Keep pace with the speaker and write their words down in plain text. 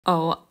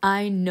Oh,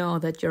 I know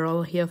that you're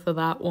all here for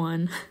that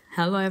one.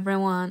 Hello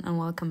everyone and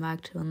welcome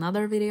back to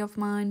another video of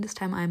mine. This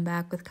time I'm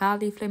back with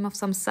Kali, Flame of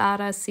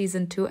Samsara,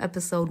 Season 2,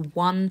 Episode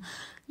 1.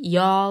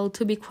 Y'all,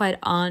 to be quite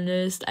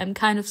honest, I'm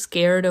kind of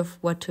scared of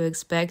what to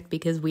expect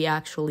because we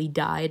actually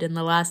died in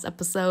the last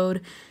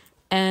episode.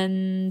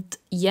 And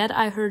yet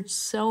I heard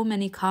so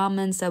many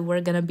comments that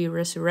we're gonna be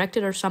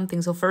resurrected or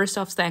something. So first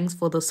off, thanks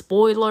for the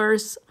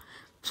spoilers.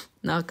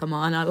 No, come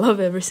on, I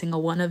love every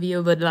single one of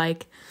you, but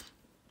like,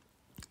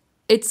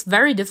 it's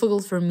very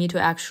difficult for me to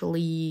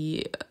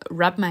actually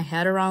wrap my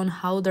head around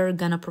how they're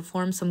gonna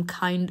perform some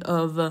kind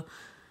of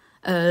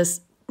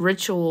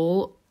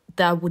ritual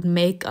that would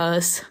make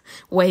us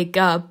wake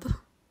up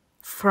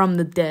from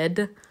the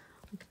dead.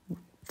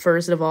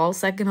 First of all.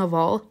 Second of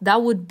all,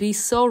 that would be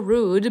so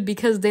rude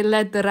because they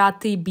let the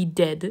Rati be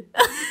dead.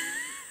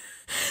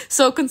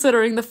 So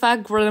considering the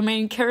fact we're the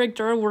main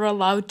character, we're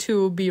allowed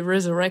to be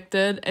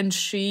resurrected and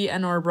she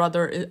and our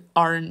brother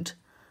aren't.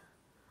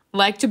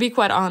 Like, to be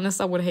quite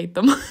honest, I would hate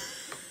them.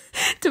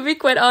 To be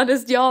quite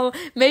honest, y'all,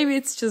 maybe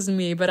it's just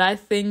me, but I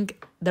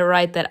think the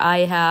right that I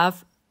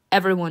have,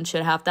 everyone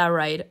should have that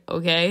right,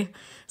 okay?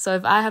 So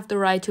if I have the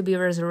right to be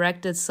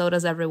resurrected, so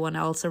does everyone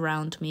else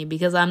around me,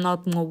 because I'm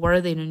not more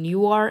worthy than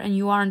you are, and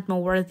you aren't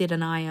more worthy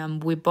than I am.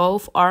 We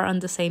both are on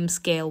the same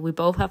scale. We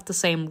both have the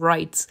same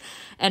rights.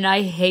 And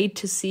I hate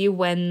to see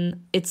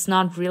when it's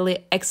not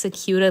really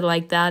executed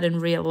like that in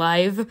real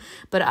life,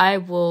 but I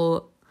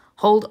will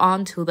hold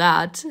on to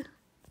that.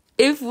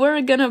 If we're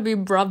gonna be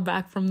brought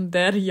back from the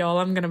dead, y'all,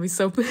 I'm gonna be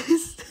so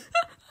pissed.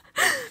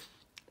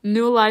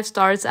 New life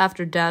starts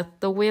after death.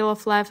 The wheel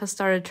of life has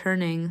started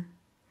turning.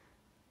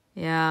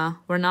 Yeah,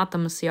 we're not the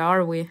Messiah,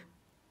 are we?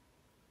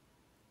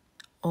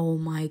 Oh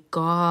my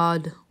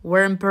god.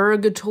 We're in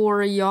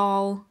purgatory,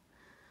 y'all.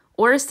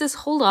 Or is this...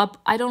 Hold up.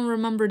 I don't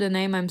remember the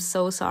name. I'm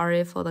so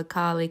sorry for the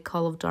Kali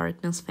Call of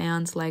Darkness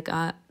fans. Like,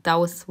 that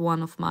was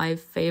one of my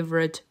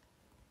favorite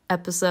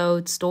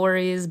episode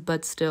stories,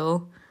 but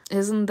still...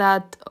 Isn't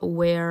that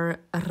where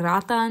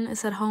Ratan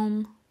is at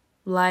home?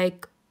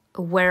 Like,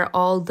 where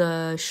all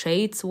the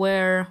shades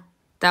were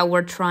that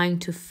were trying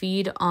to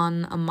feed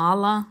on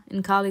Amala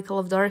in Kali Call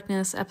of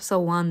Darkness, Episode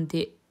 1,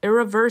 the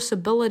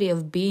irreversibility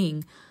of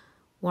being.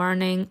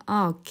 Warning.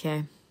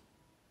 Okay.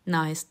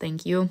 Nice,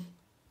 thank you.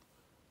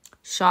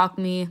 Shock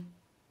me.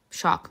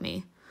 Shock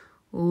me.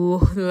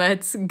 Ooh,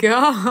 let's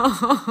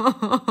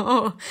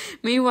go.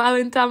 Meanwhile,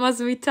 in Tamas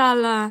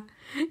Vitala.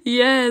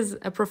 Yes,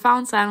 a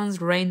profound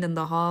silence reigned in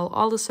the hall.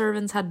 All the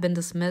servants had been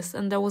dismissed,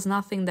 and there was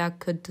nothing that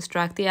could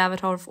distract the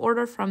Avatar of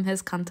Order from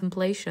his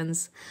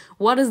contemplations.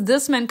 What is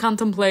this man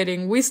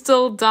contemplating? We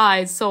still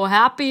died. So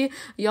happy.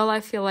 Y'all, I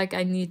feel like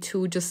I need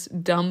to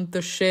just dump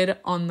the shit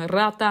on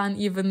Ratan,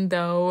 even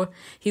though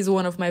he's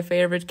one of my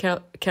favorite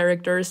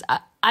characters.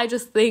 I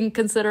just think,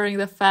 considering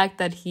the fact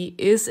that he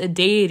is a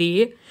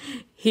deity,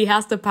 he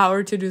has the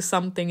power to do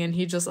something, and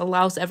he just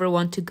allows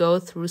everyone to go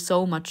through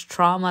so much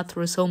trauma,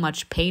 through so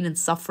much pain and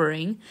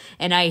suffering.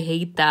 And I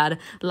hate that.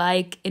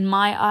 Like, in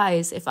my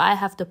eyes, if I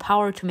have the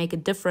power to make a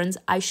difference,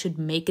 I should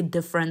make a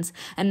difference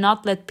and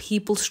not let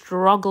people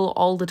struggle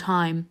all the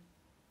time.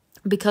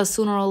 Because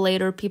sooner or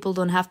later, people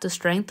don't have the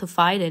strength to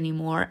fight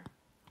anymore.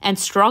 And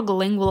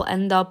struggling will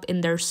end up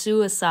in their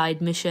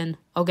suicide mission,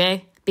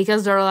 okay?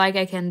 Because they're like,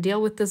 I can't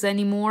deal with this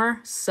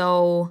anymore,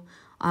 so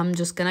I'm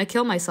just gonna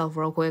kill myself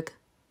real quick.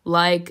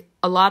 Like,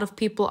 a lot of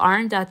people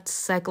aren't that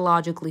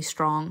psychologically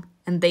strong,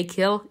 and they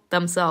kill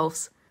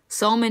themselves.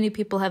 So many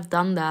people have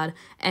done that,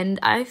 and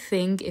I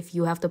think if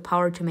you have the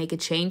power to make a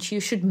change, you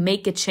should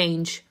make a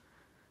change.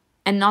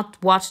 And not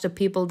watch the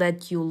people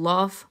that you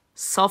love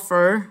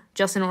suffer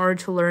just in order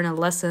to learn a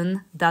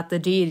lesson that the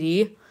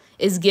deity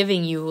is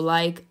giving you.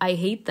 Like, I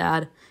hate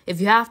that.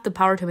 If you have the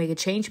power to make a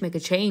change,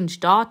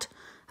 dot.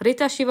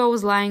 Rita Shiva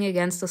was lying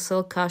against a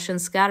silk cushion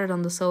scattered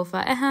on the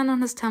sofa, a hand on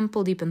his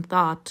temple deep in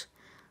thought.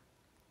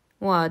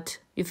 What?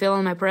 You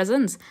feel my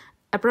presence?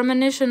 A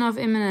premonition of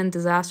imminent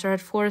disaster had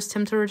forced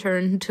him to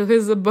return to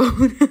his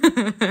abode.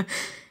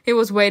 He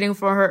was waiting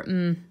for her.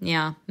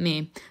 Yeah,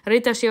 me.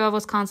 Rita Shiva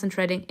was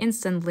concentrating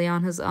instantly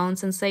on his own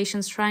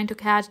sensations, trying to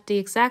catch the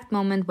exact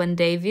moment when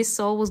Devi's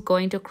soul was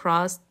going to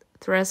cross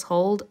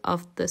threshold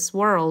of this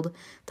world.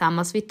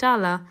 Tamas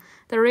Vitala,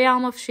 the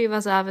realm of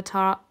Shiva's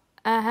avatar,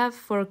 a heaven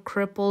for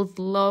crippled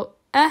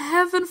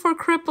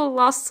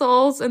lost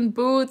souls and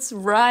boots.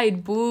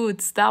 Right,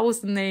 boots. That was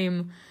the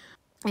name.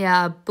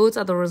 Yeah, boots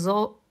are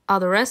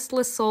the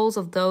restless souls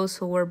of those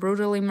who were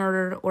brutally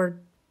murdered or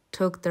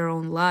took their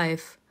own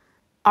life.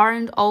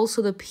 Aren't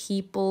also the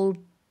people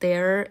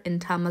there in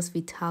Tamas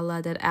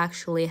Vitala that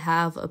actually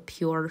have a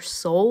pure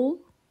soul?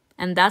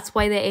 And that's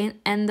why they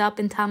end up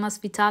in Tamas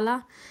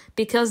Vitala?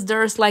 Because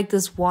there's like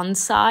this one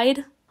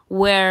side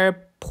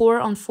where poor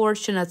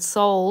unfortunate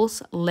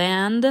souls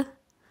land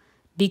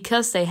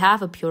because they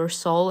have a pure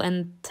soul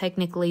and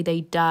technically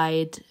they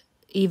died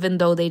even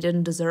though they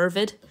didn't deserve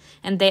it.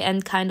 And they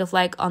end kind of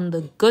like on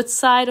the good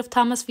side of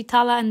Tamas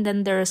Vitala, and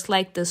then there's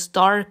like this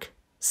dark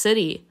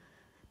city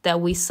that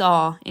we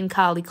saw in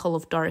Kali Call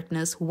of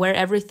Darkness where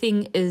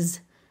everything is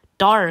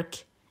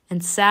dark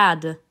and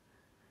sad.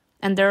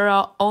 And there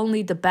are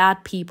only the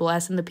bad people,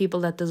 as in the people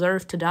that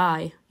deserve to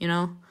die, you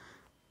know?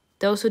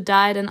 Those who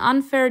died an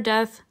unfair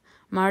death,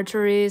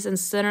 martyrs and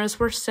sinners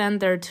were sent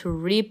there to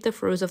reap the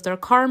fruits of their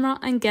karma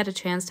and get a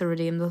chance to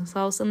redeem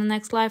themselves in the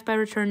next life by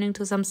returning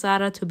to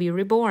Samsara to be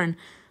reborn.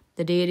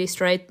 The deity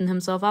straightened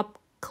himself up,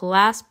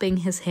 clasping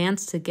his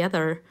hands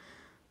together.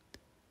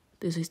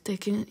 This is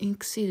taking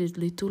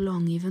exceedingly too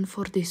long even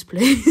for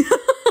display.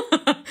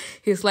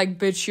 He's like,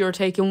 bitch, you're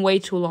taking way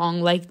too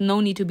long. Like, no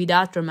need to be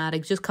that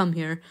dramatic. Just come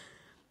here.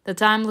 The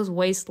timeless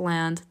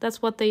wasteland.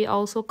 That's what they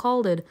also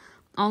called it.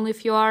 Only a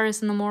few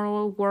hours in the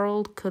mortal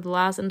world could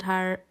last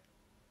entire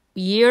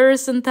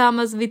years in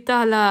Tamas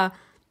Vitala.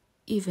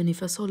 Even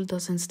if a soul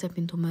doesn't step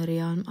into my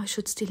realm, I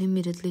should still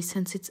immediately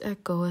sense its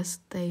echo as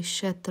they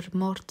shatter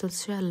mortal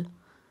shell.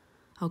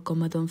 How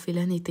come I don't feel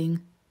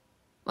anything?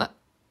 What?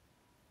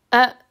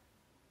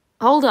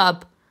 Hold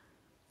up.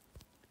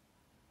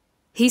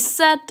 He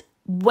said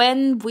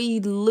when we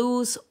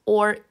lose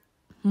our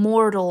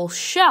mortal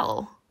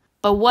shell.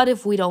 But what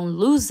if we don't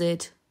lose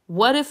it?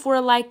 What if we're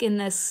like in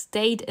a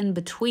state in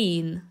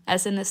between,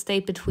 as in a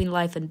state between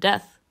life and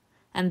death?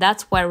 And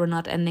that's why we're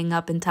not ending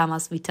up in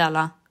Tamas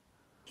Vitala.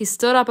 He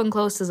stood up and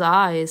closed his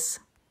eyes.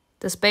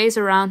 The space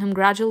around him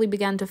gradually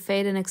began to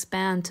fade and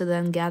expand to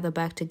then gather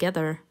back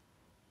together.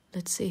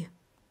 Let's see.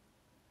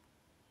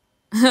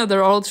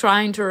 They're all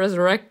trying to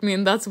resurrect me,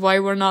 and that's why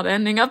we're not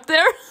ending up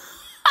there.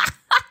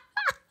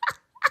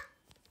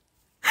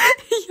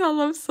 Y'all,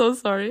 I'm so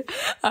sorry.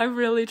 I'm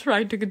really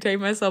trying to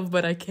contain myself,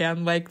 but I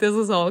can't. Like, this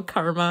is all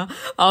karma.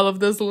 All of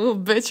those little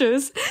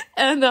bitches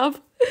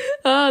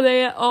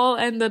they all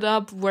ended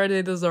up where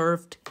they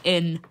deserved,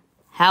 in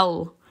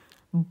hell.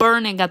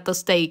 Burning at the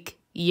stake.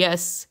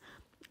 Yes.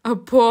 My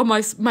poor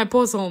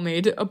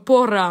soulmate. A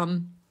poor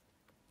Ram.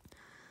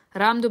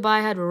 Ram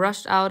DOOBAY had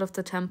rushed out of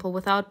the temple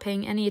without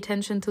paying any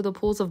attention to the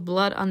pools of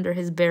blood under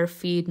his bare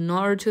feet,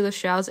 nor to the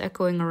shouts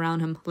echoing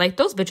around him. Like,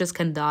 those bitches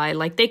can die.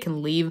 Like, they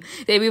can leave.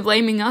 They be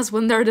blaming us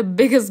when they're the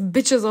biggest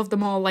bitches of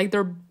them all. Like,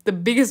 they're the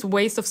biggest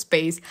waste of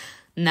space.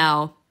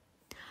 Now,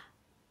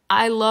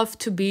 I love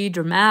to be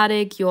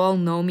dramatic. You all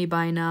know me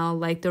by now.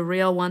 Like, the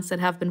real ones that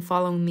have been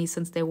following me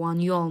since day one,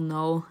 you all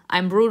know.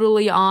 I'm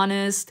brutally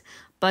honest,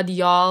 but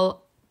y'all,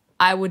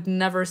 I would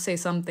never say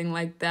something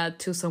like that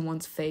to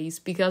someone's face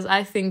because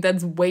I think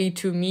that's way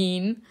too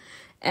mean.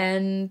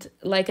 And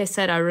like I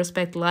said, I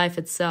respect life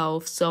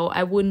itself, so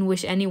I wouldn't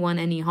wish anyone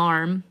any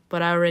harm.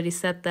 But I already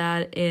said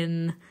that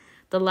in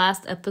the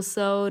last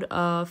episode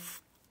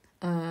of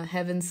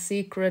Heaven's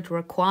Secret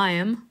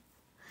Requiem.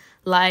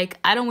 Like,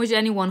 I don't wish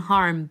anyone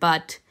harm,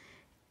 but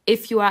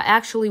if you are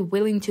actually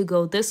willing to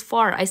go this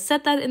far, I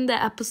said that in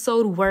the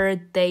episode where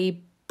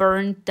they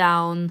burned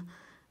down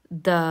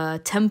the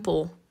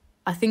temple.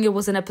 I think it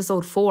was in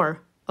episode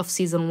 4 of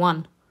season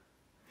 1.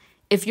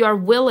 If you are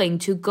willing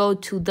to go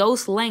to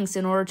those lengths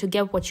in order to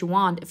get what you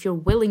want, if you're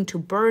willing to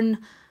burn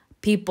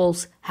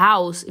people's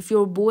house, if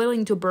you're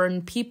willing to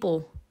burn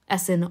people,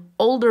 as in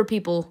older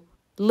people,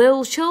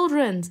 little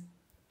children,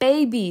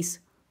 babies,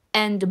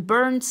 and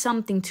burn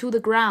something to the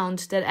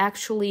ground that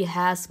actually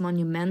has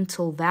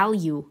monumental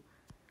value,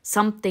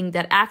 something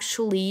that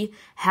actually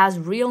has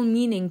real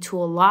meaning to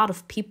a lot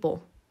of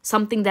people,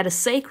 something that is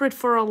sacred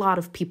for a lot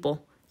of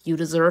people, you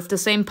deserve the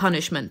same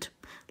punishment.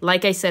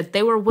 Like I said,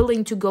 they were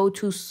willing to go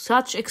to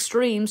such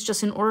extremes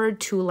just in order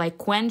to like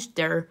quench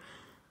their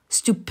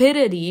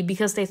stupidity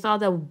because they thought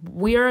that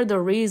we're the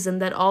reason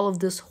that all of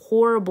these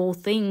horrible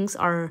things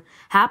are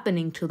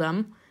happening to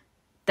them,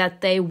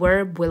 that they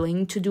were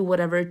willing to do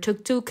whatever it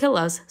took to kill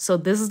us. So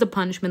this is the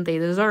punishment they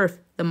deserve,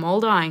 them all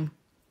dying.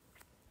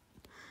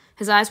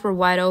 His eyes were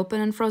wide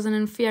open and frozen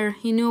in fear.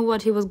 He knew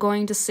what he was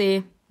going to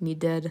see. Me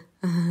dead.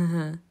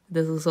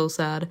 This is so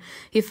sad.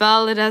 He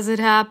felt it as it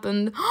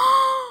happened.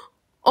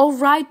 Oh,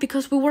 right,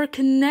 because we were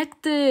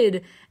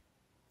connected.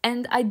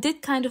 And I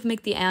did kind of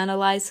make the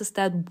analysis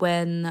that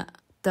when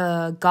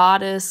the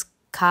goddess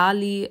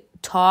Kali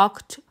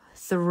talked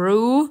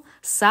through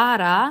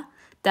Sara,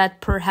 that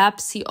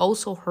perhaps he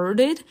also heard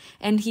it.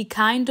 And he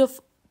kind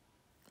of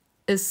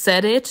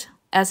said it,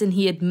 as in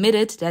he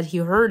admitted that he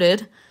heard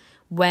it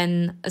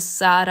when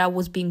Sara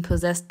was being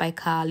possessed by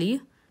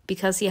Kali.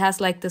 Because he has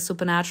like the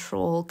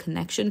supernatural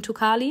connection to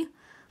Kali.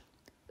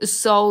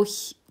 So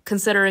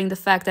considering the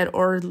fact that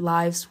our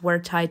lives were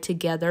tied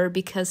together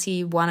because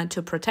he wanted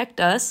to protect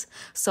us.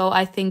 So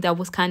I think that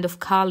was kind of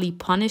Kali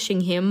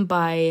punishing him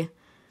by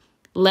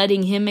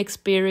letting him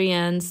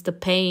experience the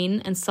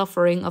pain and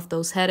suffering of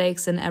those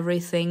headaches and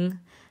everything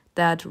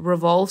that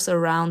revolves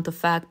around the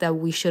fact that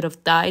we should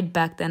have died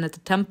back then at the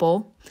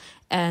temple.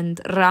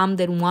 And Ram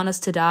didn't want us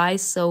to die,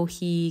 so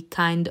he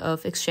kind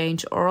of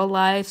exchanged our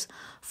lives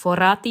for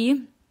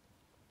Rati.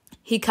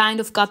 He kind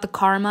of got the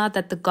karma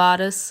that the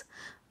goddess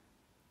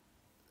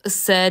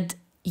said,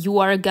 you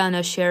are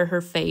gonna share her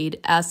fate,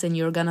 as in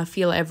you're gonna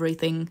feel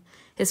everything.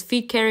 His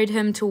feet carried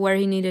him to where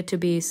he needed to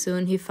be.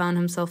 Soon he found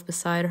himself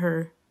beside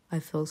her. I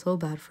feel so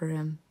bad for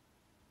him.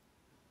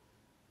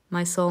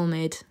 My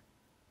soulmate.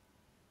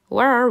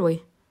 Where are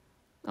we?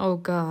 Oh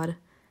God.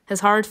 his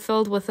heart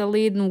filled with a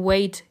leaden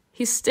weight.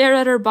 He stared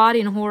at her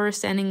body in horror,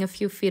 standing a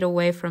few feet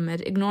away from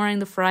it, ignoring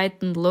the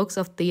frightened looks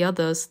of the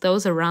others,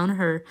 those around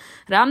her.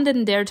 Ram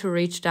didn't dare to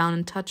reach down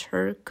and touch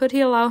her. Could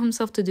he allow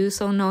himself to do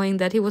so, knowing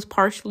that he was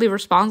partially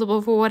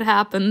responsible for what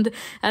happened,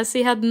 as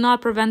he had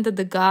not prevented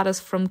the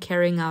goddess from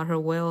carrying out her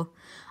will?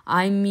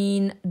 I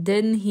mean,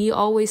 didn't he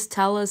always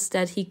tell us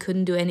that he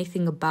couldn't do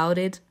anything about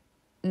it?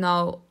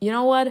 No, you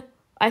know what?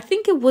 I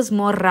think it was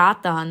more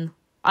Ratan.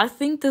 I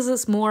think this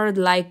is more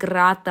like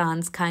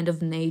Ratan's kind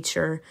of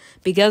nature,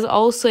 because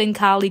also in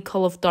Kali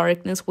Call of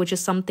Darkness, which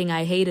is something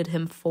I hated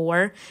him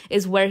for,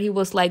 is where he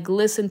was like,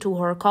 listen to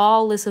her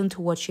call, listen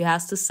to what she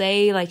has to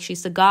say, like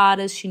she's the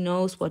goddess, she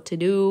knows what to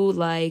do,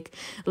 like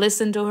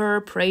listen to her,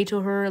 pray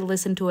to her,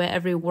 listen to her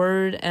every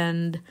word,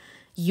 and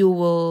you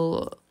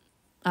will,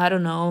 I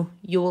don't know,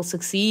 you will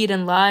succeed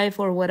in life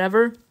or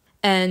whatever.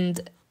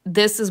 And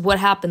this is what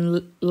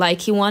happened. Like,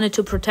 he wanted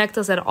to protect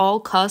us at all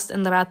costs,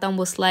 and Ratan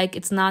was like,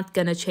 it's not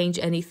gonna change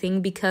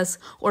anything because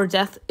our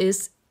death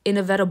is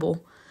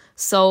inevitable.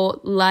 So,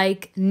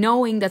 like,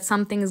 knowing that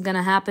something is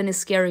gonna happen is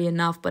scary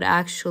enough, but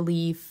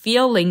actually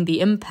feeling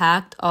the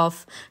impact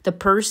of the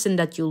person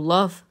that you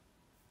love,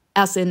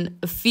 as in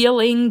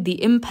feeling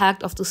the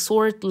impact of the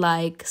sword,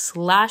 like,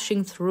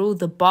 slashing through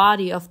the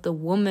body of the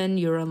woman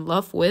you're in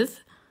love with,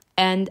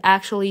 and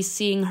actually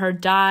seeing her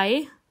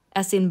die,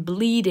 as in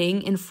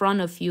bleeding in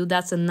front of you,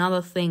 that's another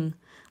thing.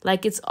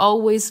 Like, it's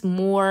always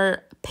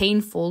more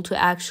painful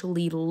to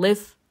actually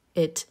live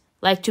it.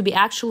 Like, to be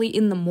actually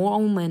in the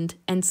moment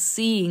and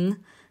seeing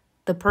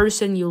the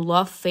person you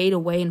love fade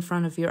away in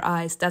front of your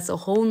eyes. That's a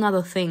whole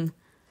nother thing.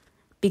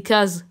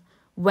 Because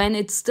when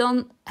it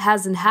still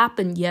hasn't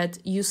happened yet,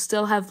 you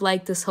still have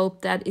like this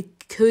hope that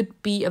it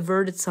could be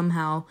averted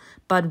somehow.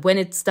 But when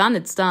it's done,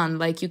 it's done.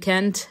 Like, you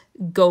can't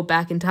go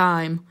back in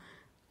time.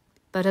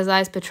 But his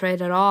eyes betrayed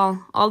it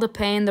all the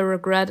pain, the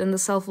regret, and the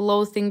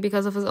self-loathing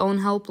because of his own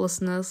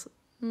helplessness.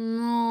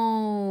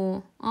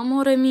 No,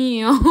 amore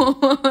mio,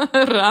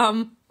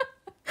 Ram.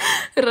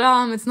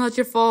 Ram, it's not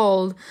your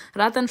fault.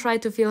 Ratan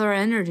tried to feel her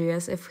energy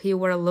as if he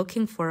were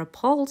looking for a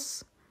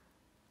pulse.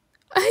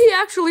 He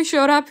actually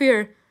showed up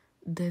here.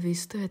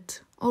 Devi's dead.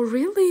 Oh,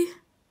 really?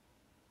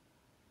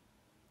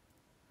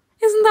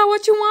 Isn't that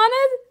what you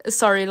wanted?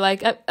 Sorry,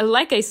 like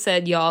I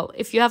said, y'all,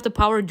 if you have the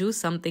power, do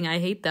something. I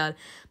hate that.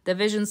 The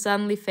vision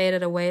suddenly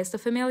faded away as the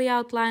familiar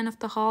outline of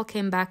the hall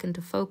came back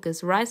into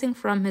focus. Rising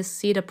from his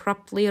seat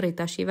abruptly,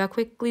 Rita Shiva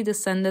quickly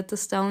descended the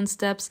stone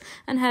steps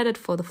and headed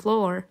for the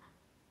floor.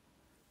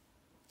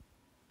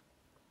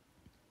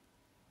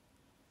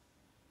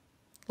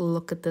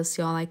 Look at this,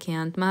 y'all, I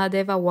can't.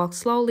 Mahadeva walked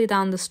slowly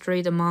down the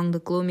street among the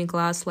gloomy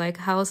glass-like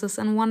houses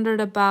and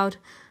wondered about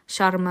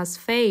Sharma's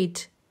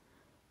fate.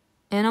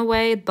 In a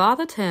way, it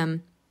bothered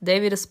him.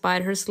 Devi,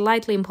 despite her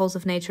slightly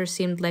impulsive nature,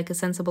 seemed like a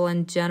sensible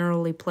and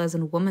generally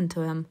pleasant woman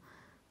to him.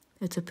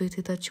 It's a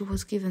pity that she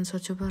was given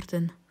such a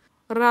burden.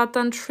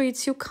 Ratan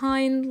treats you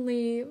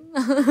kindly.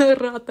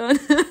 Ratan.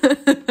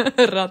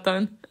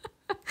 Ratan.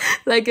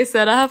 Like I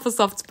said, I have a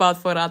soft spot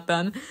for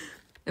Ratan.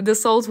 The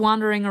souls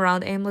wandering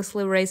around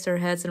aimlessly raised their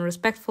heads and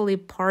respectfully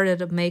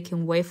parted,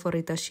 making way for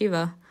Rita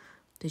Shiva.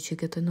 Did she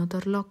get another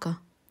loka?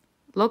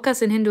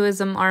 Lokas in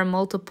Hinduism are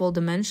multiple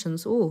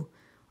dimensions. Ooh.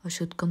 I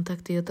should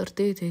contact the other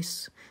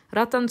deities.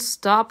 Ratan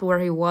stopped where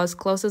he was,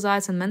 closed his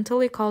eyes, and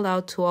mentally called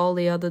out to all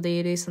the other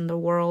deities in the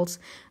worlds.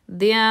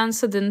 The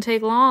answer didn't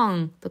take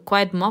long. The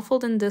quite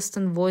muffled and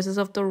distant voices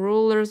of the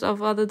rulers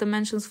of other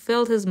dimensions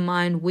filled his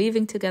mind,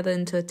 weaving together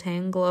into a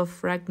tangle of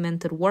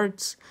fragmented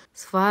words.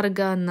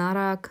 Svarga,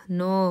 Narak,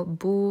 no,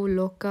 Bu,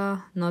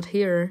 Loka, not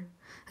here.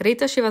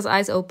 Rita Shiva's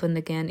eyes opened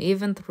again.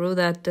 Even through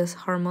that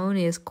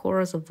disharmonious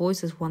chorus of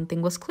voices, one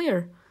thing was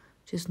clear.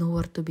 She's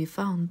nowhere to be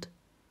found.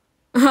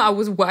 I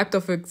was wiped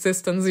off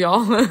existence,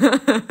 y'all.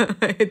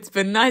 It's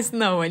been nice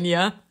knowing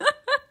ya.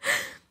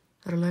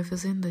 Her life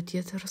is ended,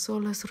 yet her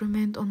soul has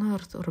remained on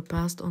earth or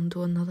passed on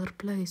to another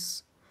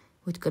place.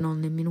 Which can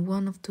only mean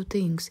one of two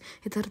things.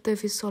 Either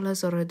Devi's soul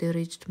has already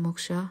reached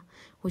moksha,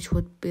 which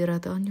would be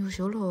rather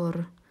unusual,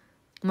 or...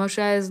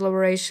 Moksha is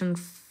liberation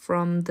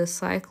from the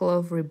cycle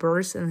of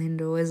rebirth in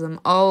Hinduism.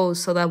 Oh,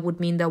 so that would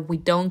mean that we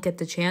don't get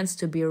the chance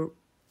to be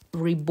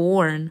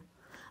reborn.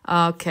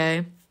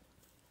 Okay.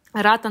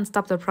 Ratan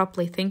stopped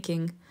abruptly,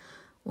 thinking.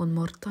 One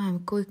more time,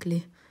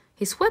 quickly.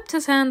 He swept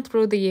his hand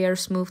through the air,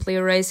 smoothly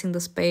erasing the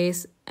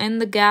space in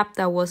the gap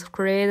that was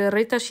created.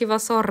 Rita Shiva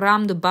saw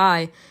Ram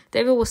DOOBAY.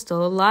 David was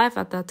still alive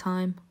at that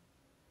time.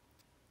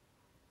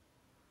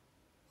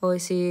 Or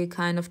is he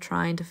kind of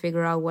trying to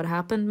figure out what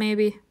happened,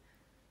 maybe?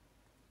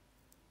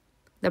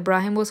 The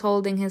Brahmin was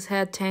holding his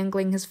head,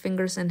 tangling his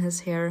fingers in his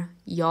hair.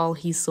 Y'all,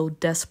 he's so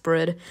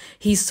desperate.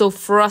 He's so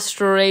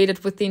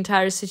frustrated with the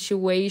entire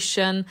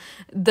situation.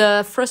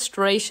 The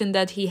frustration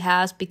that he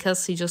has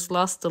because he just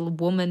lost the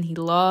woman he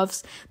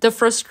loves. The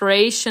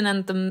frustration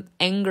and the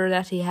anger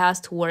that he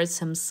has towards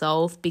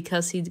himself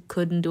because he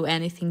couldn't do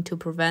anything to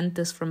prevent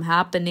this from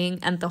happening.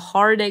 And the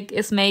heartache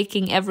is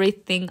making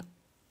everything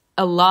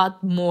a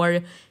lot more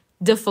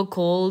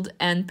difficult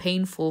and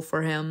painful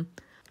for him.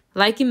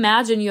 Like,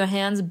 imagine your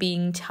hands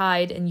being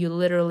tied and you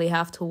literally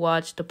have to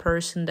watch the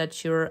person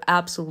that you're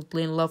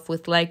absolutely in love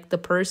with, like the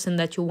person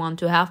that you want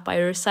to have by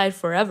your side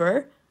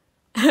forever,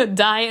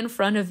 die in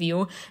front of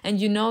you.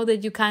 And you know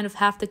that you kind of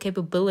have the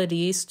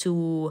capabilities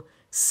to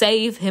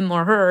save him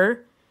or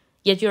her,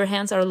 yet your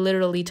hands are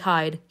literally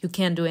tied. You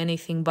can't do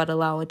anything but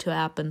allow it to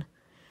happen.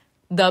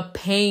 The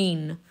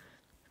pain.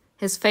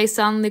 His face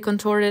suddenly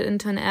contorted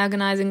into an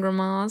agonizing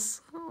grimace.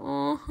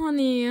 Oh,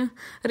 honey.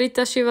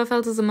 Rita Shiva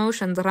felt his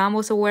emotions. Ram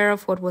was aware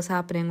of what was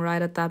happening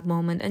right at that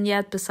moment, and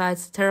yet,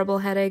 besides the terrible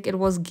headache, it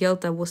was guilt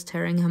that was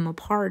tearing him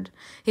apart.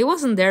 He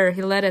wasn't there.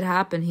 He let it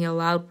happen. He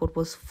allowed what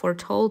was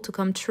foretold to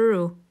come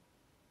true.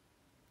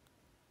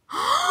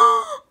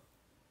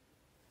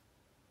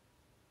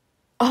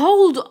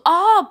 Hold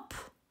up!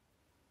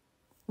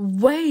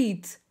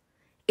 Wait.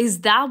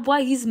 Is that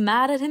why he's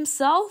mad at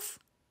himself?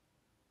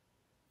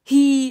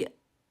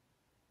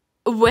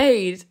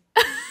 Wait.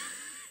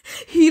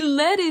 He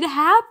let it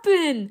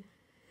happen.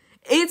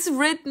 It's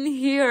written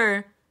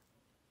here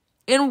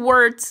in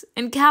words,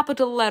 in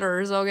capital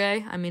letters,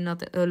 okay? I mean,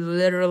 not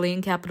literally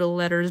in capital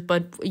letters,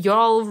 but you're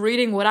all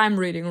reading what I'm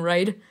reading,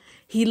 right?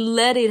 He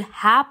let it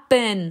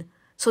happen.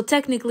 So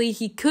technically,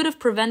 he could have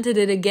prevented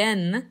it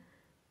again,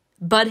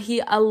 but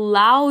he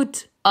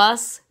allowed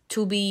us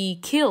to be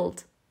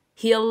killed.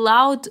 He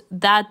allowed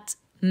that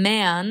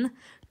man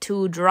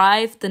to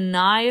drive the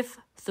knife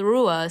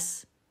through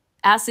us,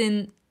 as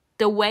in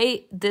the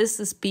way this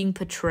is being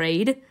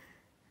portrayed.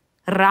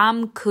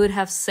 Ram could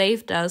have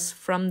saved us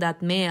from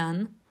that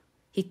man.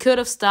 He could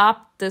have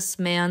stopped this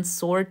man's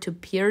sword to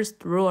pierce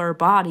through our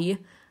body,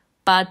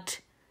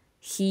 but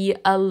he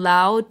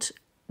allowed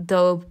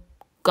the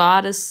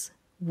goddess'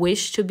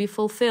 wish to be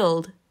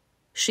fulfilled.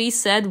 She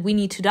said we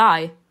need to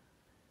die.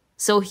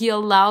 So he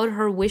allowed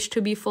her wish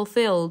to be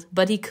fulfilled,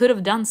 but he could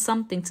have done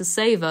something to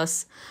save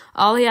us.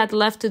 All he had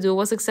left to do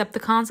was accept the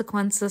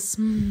consequences.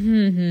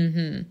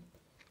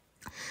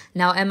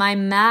 Now, am I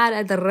mad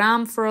at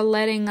Ram for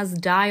letting us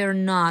die or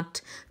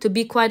not? To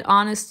be quite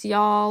honest,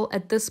 y'all,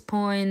 at this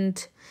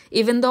point,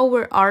 even though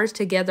we are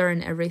together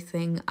and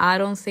everything, I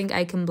don't think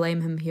I can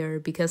blame him here,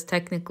 because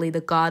technically the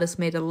goddess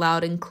made it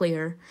loud and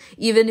clear.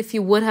 Even if he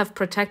would have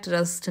protected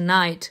us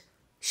tonight,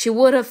 she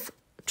would have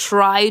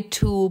tried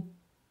to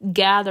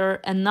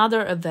gather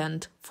another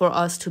event for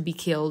us to be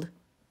killed.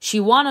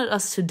 She wanted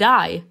us to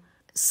die,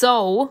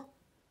 so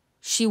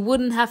she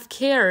wouldn't have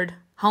cared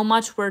how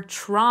much we're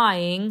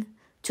trying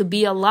to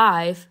be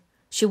alive.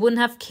 She wouldn't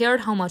have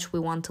cared how much we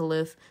want to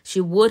live. She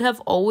would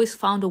have always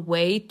found a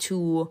way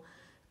to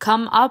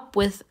come up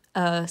with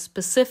a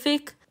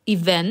specific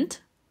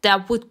event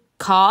that would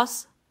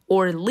cause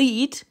or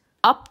lead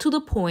up to the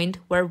point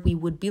where we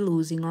would be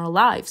losing our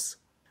lives.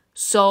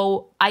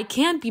 So I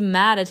can't be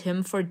mad at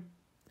him for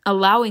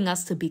allowing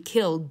us to be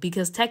killed,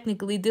 because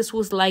technically this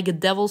was like a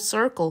devil's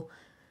circle.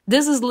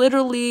 This is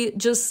literally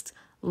just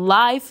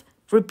life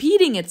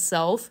repeating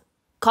itself,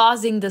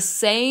 causing the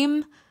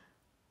same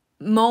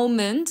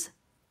moment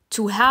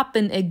to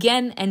happen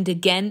again and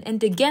again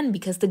and again,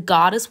 because the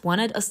goddess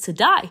wanted us to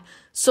die.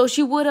 So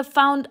she would have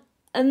found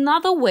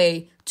another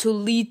way to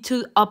lead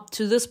up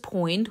to this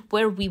point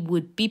where we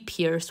would be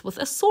pierced with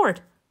a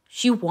sword.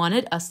 She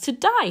wanted us to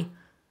die.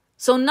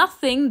 So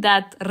nothing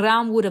that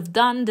Ram would have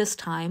done this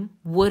time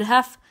would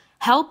have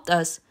helped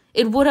us.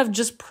 It would have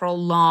just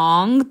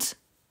prolonged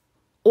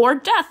our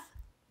death,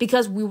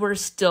 because we were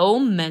still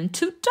meant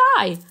to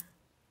die.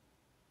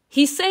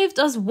 He saved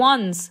us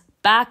once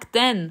back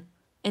then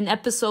in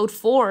episode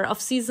 4 of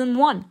season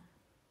 1.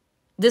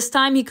 This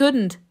time he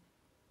couldn't.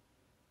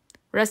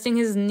 Resting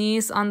his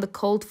knees on the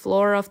cold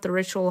floor of the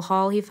ritual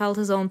hall, he felt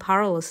his own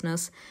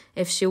powerlessness.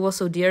 If she was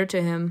so dear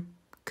to him,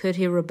 could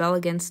he rebel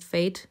against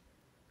fate?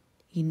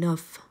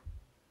 Enough.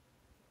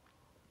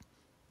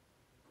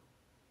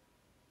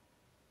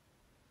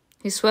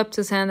 He swept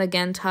his hand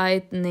again,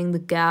 tightening the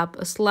gap,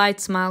 a slight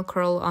smile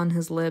curled on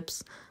his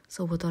lips.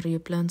 So what are your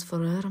plans for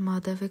her,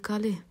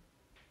 Madhavikali?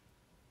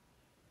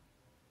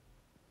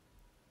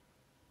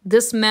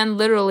 This man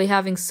literally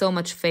having so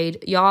much faith.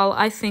 Y'all,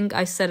 I think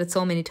I said it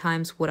so many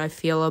times what I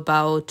feel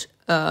about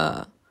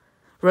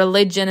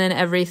religion and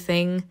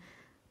everything.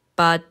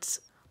 But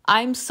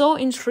I'm so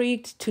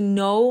intrigued to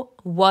know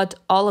what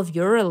all of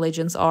your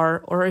religions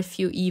are, or if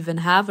you even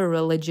have a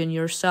religion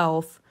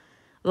yourself.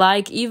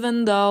 Like,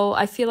 even though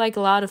I feel like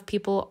a lot of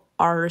people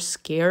are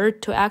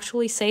scared to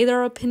actually say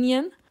their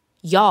opinion,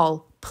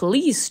 y'all,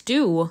 please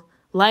do.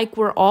 Like,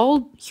 we're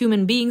all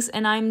human beings,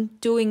 and I'm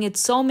doing it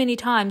so many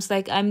times.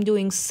 Like, I'm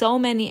doing so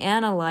many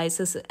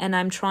analyses, and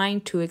I'm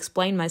trying to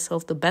explain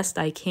myself the best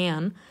I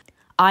can.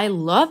 I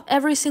love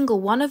every single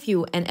one of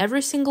you, and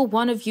every single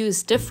one of you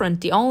is different.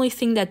 The only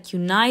thing that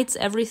unites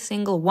every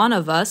single one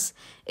of us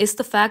is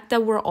the fact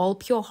that we're all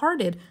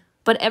pure-hearted.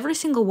 But every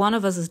single one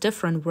of us is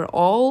different. We're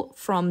all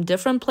from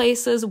different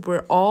places.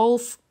 We're all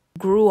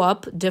grew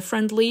up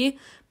differently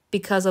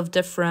because of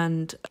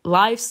different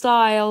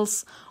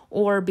lifestyles,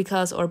 or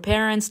because our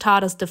parents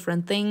taught us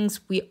different things.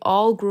 We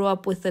all grew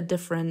up with a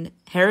different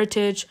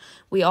heritage.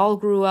 We all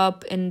grew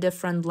up in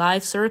different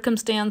life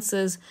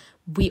circumstances.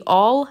 we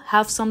all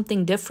have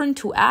something different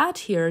to add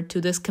here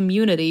to this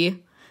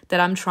community that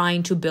I'm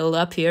trying to build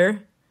up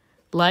here.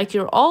 Like,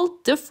 you're all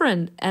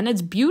different, and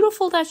it's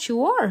beautiful that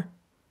you are.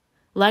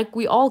 Like,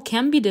 we all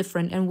can be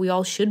different, and we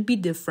all should be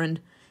different.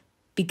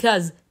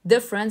 Because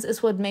difference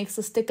is what makes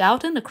us stick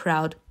out in the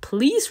crowd.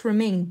 Please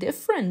remain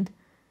different.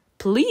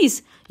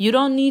 Please, you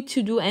don't need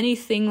to do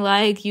anything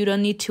like, you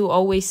don't need to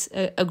always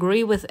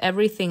agree with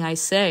everything I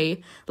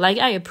say. Like,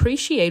 I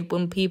appreciate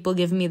when people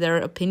give me their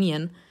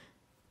opinion.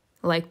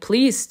 Like,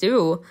 please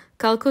do.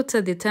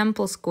 Calcutta, the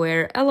Temple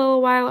Square, a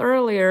little while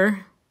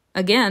earlier.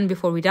 Again,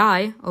 before we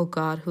die. Oh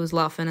God, who's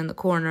laughing in the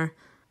corner?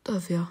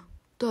 Davi.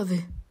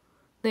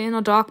 The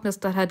inner darkness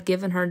that had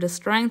given her the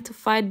strength to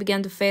fight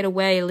began to fade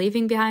away,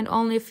 leaving behind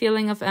only a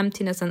feeling of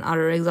emptiness and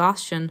utter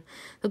exhaustion.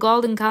 The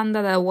golden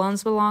kanda that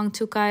once belonged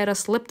to Kaira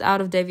slipped out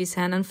of Devi's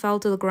hand and fell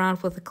to the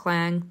ground with a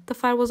clang. The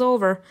fight was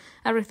over.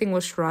 Everything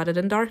was shrouded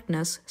in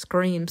darkness.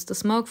 Screams. The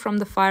smoke from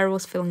the fire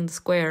was filling the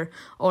square.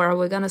 Or are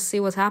we gonna see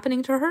what's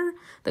happening to her?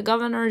 The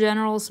Governor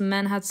General's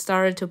men had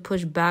started to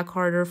push back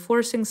harder,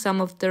 forcing some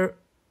of the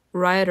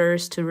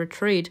rioters to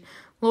retreat.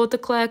 Lord de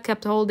Clare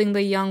kept holding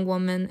the young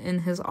woman in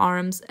his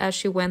arms as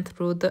she went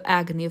through the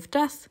agony of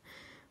death.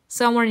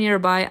 Somewhere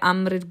nearby,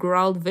 Amrit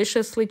growled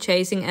viciously,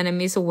 chasing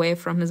enemies away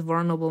from his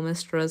vulnerable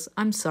mistress.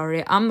 I'm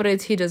sorry,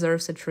 Amrit, he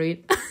deserves a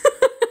treat.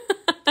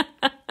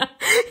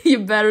 You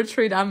better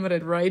treat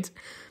Amrit right.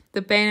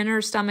 The pain in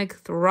her stomach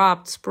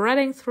throbbed,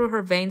 spreading through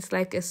her veins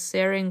like a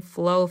searing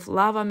flow of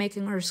lava,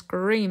 making her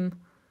scream.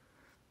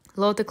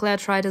 Lord de Clare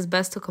tried his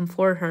best to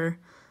comfort her.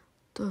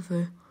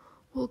 Davy,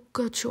 we'll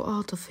get you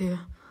out of here.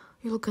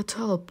 You'll get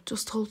help.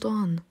 Just hold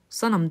on.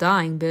 Son, I'm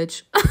dying,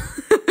 bitch.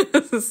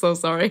 So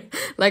sorry.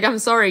 Like, I'm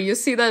sorry. You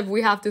see that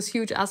we have this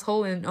huge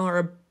asshole in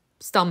our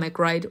stomach,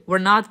 right? We're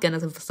not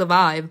gonna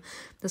survive.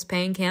 This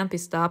pain can't be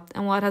stopped,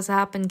 and what has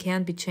happened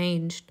can't be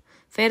changed.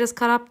 Fate has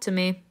caught up to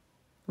me,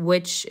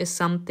 which is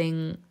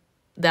something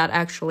that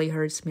actually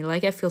hurts me.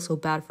 Like, I feel so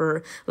bad for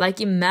her. Like,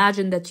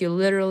 imagine that you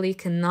literally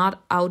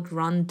cannot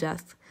outrun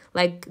death.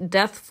 Like,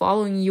 death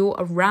following you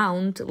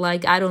around,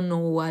 like, I don't know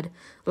what.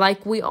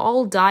 Like, we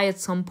all die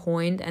at some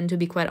point, and to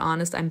be quite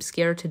honest, I'm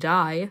scared to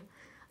die.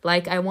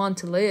 Like, I want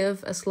to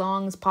live as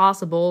long as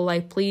possible.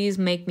 Like, please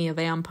make me a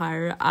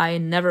vampire. I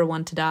never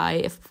want to die,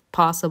 if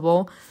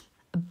possible.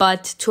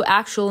 But to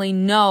actually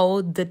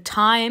know the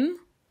time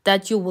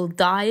that you will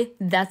die,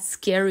 that's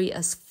scary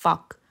as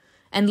fuck.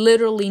 And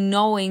literally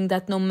knowing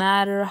that no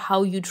matter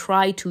how you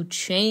try to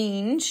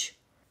change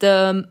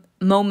the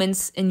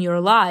moments in your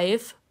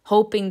life,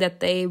 hoping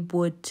that they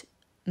would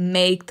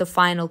make the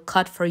final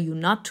cut for you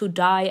not to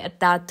die at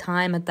that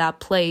time, at that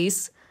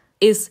place,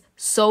 is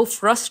so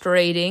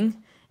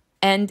frustrating,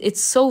 and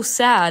it's so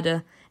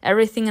sad.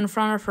 Everything in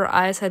front of her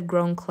eyes had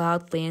grown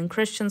cloudy, and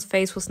Christian's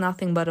face was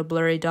nothing but a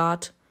blurry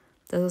dot.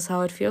 This is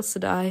how it feels to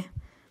die.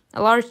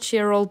 A large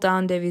tear rolled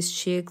down Devi's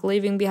cheek,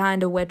 leaving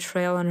behind a wet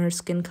trail on her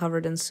skin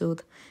covered in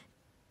soot.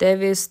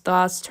 Devi's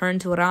thoughts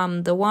turned to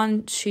Ram, the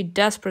one she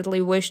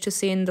desperately wished to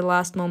see in the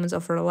last moments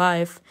of her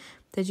life.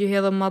 Did you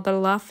hear the mother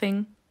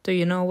laughing? Do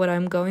you know what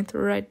I'm going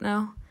through right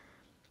now?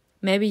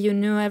 Maybe you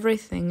knew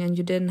everything and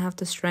you didn't have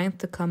the strength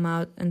to come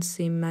out and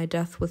see my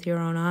death with your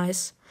own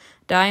eyes.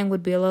 Dying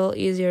would be a little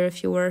easier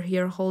if you were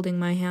here holding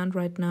my hand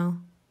right now.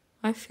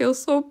 I feel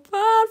so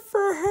bad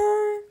for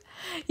her.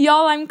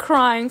 Y'all, I'm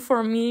crying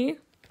for me.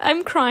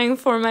 I'm crying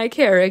for my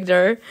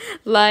character.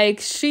 Like,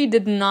 she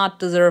did not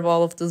deserve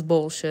all of this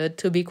bullshit,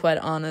 to be quite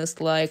honest.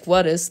 Like,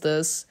 what is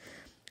this?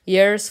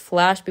 Years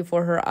flashed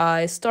before her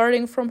eyes,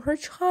 starting from her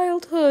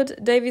childhood.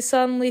 Davy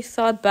suddenly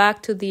thought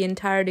back to the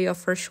entirety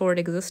of her short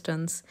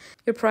existence.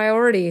 Your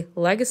priority,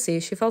 legacy.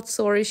 She felt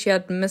sorry she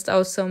had missed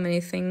out so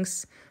many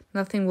things.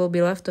 Nothing will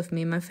be left of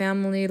me. My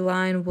family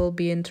line will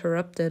be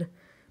interrupted.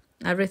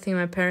 Everything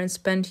my parents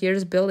spent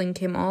years building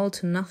came all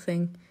to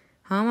nothing.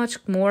 How much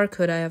more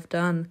could I have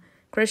done?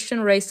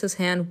 Christian raised his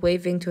hand,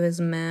 waving to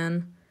his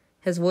man.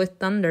 His voice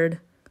thundered.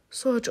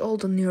 Search all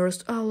the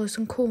nearest alleys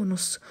and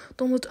corners.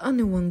 Don't let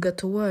anyone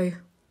get away.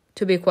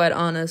 To be quite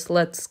honest,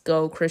 let's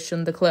go,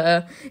 Christian de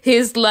Clare.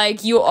 He's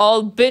like, you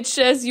all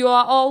bitches, you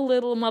are all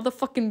little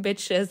motherfucking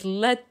bitches.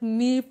 Let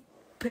me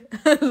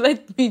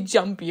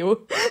jump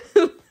you.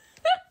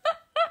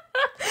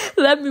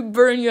 Let me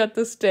burn you at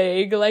the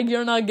stake. Like,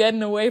 you're not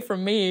getting away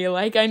from me.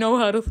 Like, I know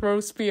how to throw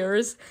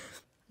spears.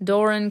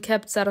 Doran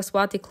kept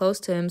Saraswati close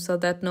to him so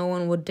that no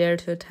one would dare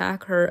to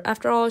attack her.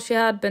 After all, she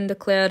had been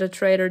declared a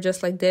traitor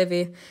just like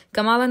Devi.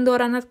 Kamal and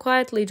Doran had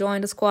quietly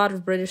joined a squad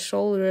of British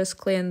soldiers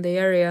clearing the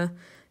area.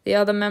 The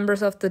other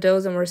members of the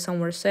dozen were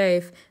somewhere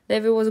safe.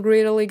 Devi was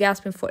greedily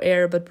gasping for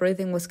air, but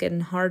breathing was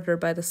getting harder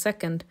by the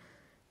second.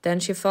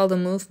 Then she felt a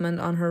movement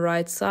on her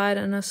right side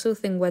and a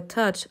soothing wet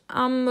touch.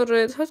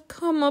 Amrit had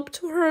come up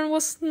to her and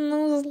was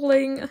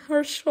nuzzling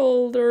her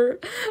shoulder.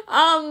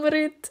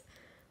 Amrit!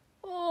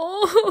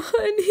 Oh,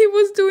 and he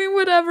was doing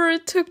whatever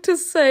it took to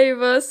save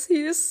us.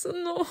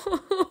 No.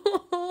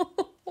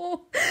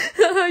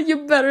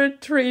 You better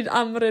treat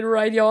Amrit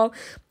right, y'all.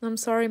 I'm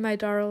sorry, my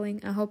darling.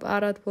 I hope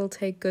Arad will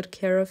take good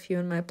care of you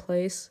in my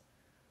place.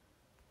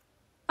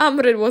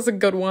 Amrit was a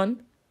good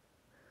one.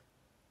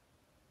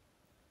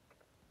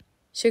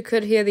 She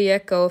could hear the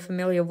echo of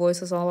familiar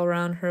voices all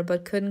around her,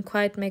 but couldn't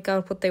quite make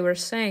out what they were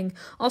saying.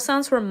 All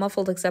sounds were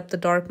muffled except the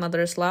Dark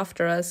Mother's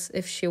laughter, as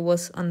if she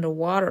was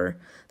underwater.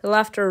 The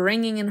laughter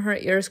ringing in her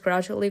ears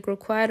gradually grew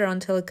quieter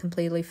until it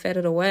completely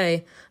faded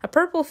away. A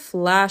purple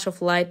flash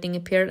of lightning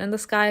appeared in the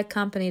sky,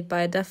 accompanied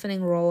by a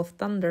deafening roll of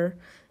thunder.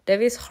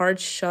 Devi's heart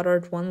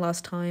shuddered one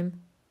last time.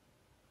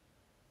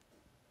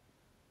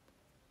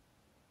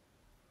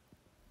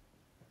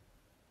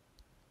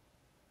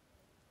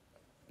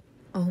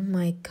 Oh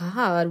my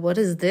god, what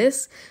is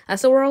this?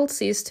 As the world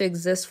ceased to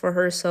exist for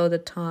her, so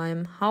did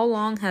time. How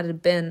long had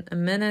it been? A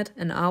minute?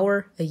 An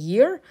hour? A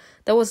year?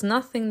 There was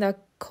nothing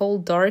that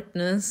cold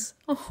darkness.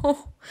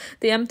 Oh,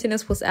 the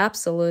emptiness was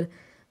absolute.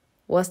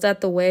 Was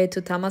that the way to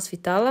Tamas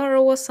Vitala,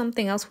 or was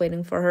something else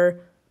waiting for her?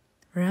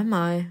 Where am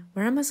I?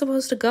 Where am I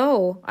supposed to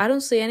go? I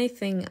don't see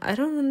anything. I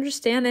don't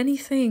understand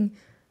anything.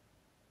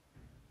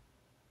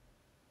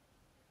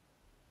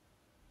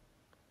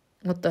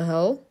 What the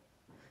hell?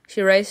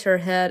 She raised her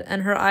head,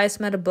 and her eyes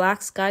met a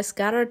black sky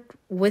scattered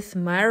with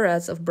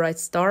myriads of bright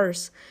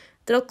stars.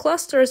 The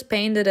clusters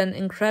painted an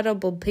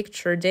incredible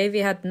picture.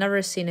 Davy had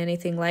never seen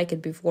anything like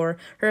it before.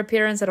 Her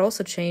appearance had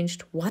also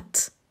changed.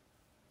 What?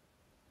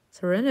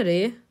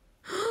 Serenity?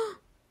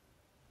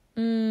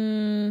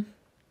 You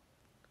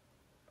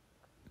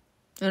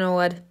know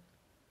what?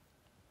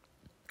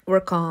 We're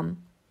calm.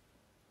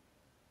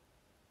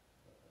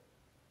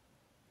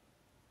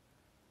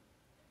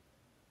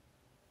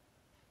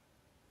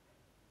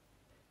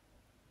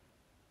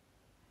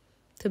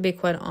 To be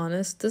quite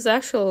honest, this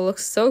actually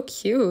looks so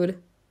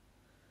cute.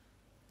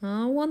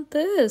 I want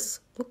this.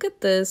 Look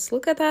at this.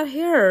 Look at that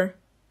hair.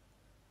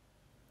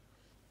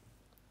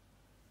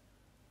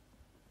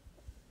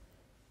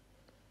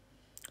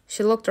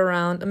 She looked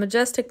around. A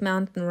majestic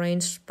mountain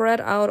range spread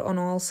out on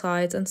all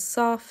sides, and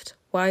soft,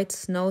 white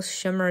snow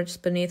shimmered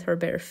beneath her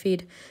bare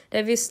feet.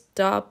 Devi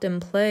stopped in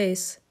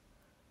place.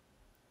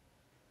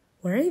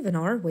 Where even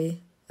are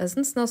we?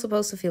 Isn't snow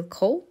supposed to feel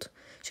cold?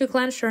 She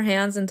clenched her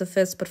hands into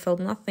fists but felt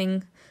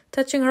nothing.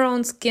 Touching her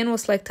own skin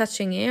was like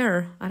touching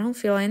air. I don't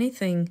feel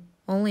anything,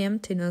 only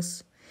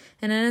emptiness.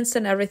 In an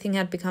instant, everything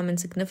had become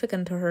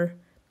insignificant to her.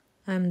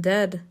 I'm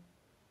dead.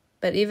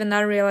 But even that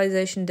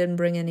realization didn't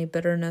bring any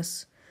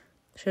bitterness.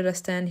 Should I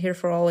stand here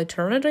for all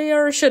eternity,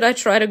 or should I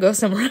try to go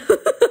somewhere?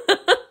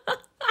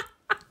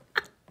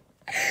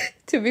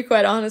 To be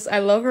quite honest, I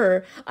love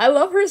her. I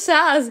love her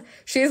sass.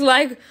 She's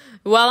like,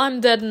 well,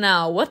 I'm dead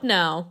now. What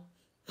now?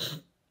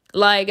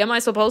 Like, am I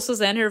supposed to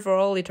stand here for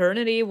all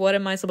eternity? What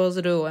am I supposed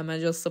to do? Am I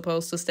just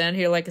supposed to stand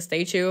here like a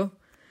statue?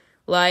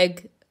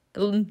 Like,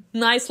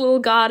 nice little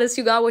goddess,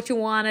 you got what you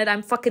wanted.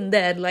 I'm fucking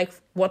dead. Like,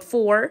 what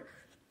for?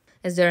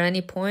 Is there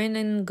any point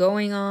in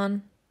going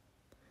on?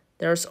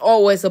 There's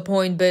always a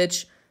point,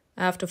 bitch.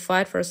 I have to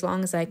fight for as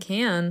long as I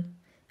can.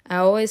 I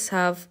always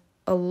have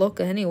a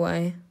look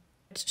anyway.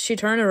 She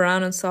turned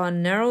around and saw a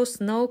narrow,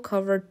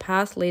 snow-covered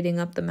path leading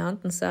up the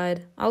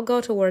mountainside. I'll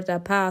go toward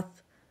that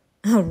path.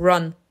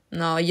 Run.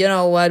 No, you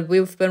know what?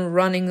 We've been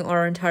running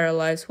our entire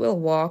lives. We'll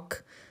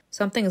walk.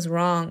 Something is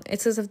wrong.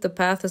 It's as if the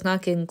path is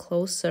not getting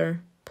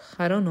closer.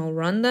 I don't know.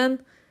 Run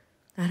then?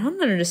 I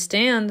don't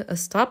understand.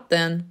 Stop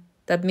then.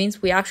 That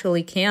means we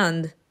actually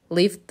can't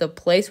leave the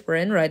place we're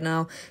in right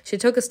now. She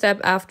took a step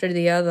after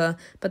the other,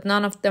 but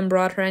none of them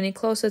brought her any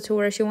closer to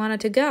where she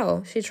wanted to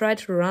go. She tried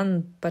to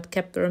run, but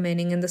kept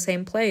remaining in the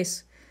same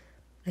place.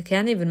 I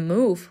can't even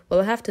move.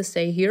 Will I have to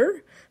stay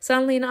here?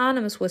 Suddenly an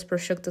ominous whisper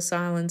shook the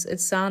silence. It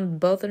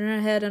sounded both in her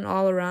head and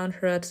all around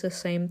her at the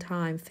same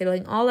time,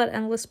 filling all that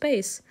endless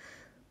space.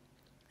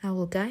 I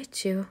will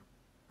guide you.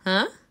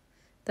 Huh?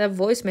 That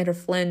voice made her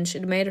flinch.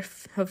 It made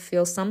her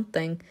feel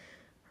something.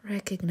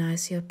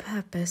 Recognize your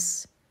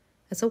purpose.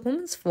 It's a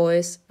woman's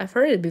voice. I've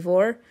heard it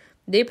before.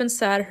 Deep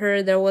inside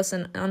her, there was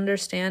an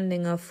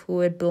understanding of who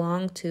it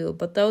belonged to,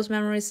 but those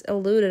memories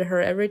eluded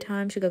her every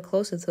time she got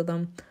closer to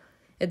them.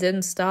 It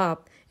didn't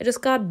stop. It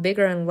just got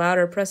bigger and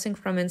louder, pressing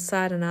from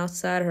inside and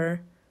outside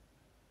her.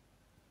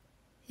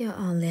 You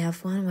only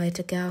have one way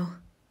to go.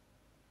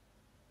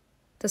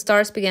 The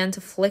stars began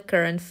to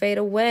flicker and fade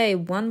away,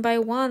 one by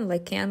one,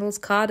 like candles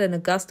caught in a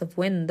gust of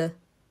wind.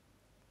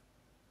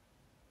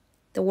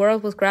 The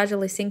world was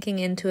gradually sinking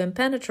into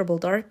impenetrable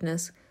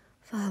darkness.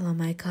 Follow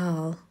my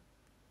call.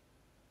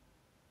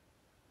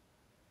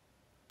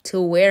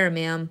 To where,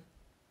 ma'am?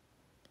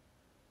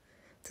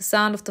 The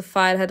sound of the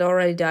fight had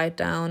already died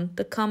down.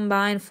 The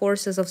combined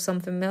forces of some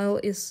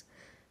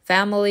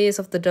families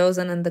of the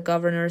Dozen and the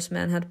governor's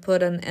men had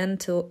put an end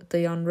to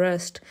the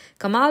unrest.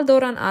 Kamal,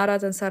 Doran,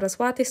 Arad, and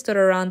Saraswati stood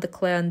around the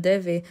Clare and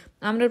Devi.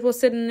 Amrit was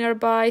sitting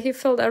nearby. He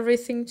felt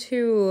everything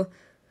too.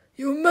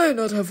 You may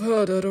not have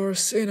heard it or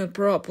seen it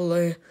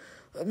properly.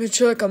 Let me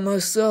check on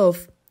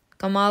myself.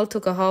 Kamal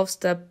took a half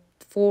step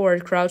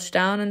forward, crouched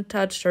down, and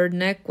touched her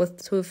neck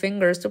with 2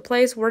 fingers, the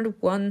place where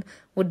one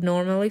would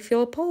normally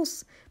feel a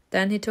pulse.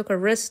 Then he took her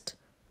wrist.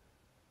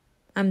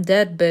 I'm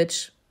dead,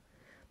 bitch.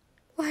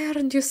 Why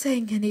aren't you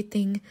saying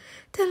anything?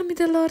 Tell me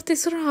the Lord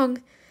is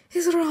wrong.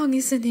 He's wrong,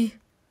 isn't he?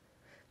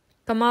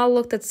 Kamal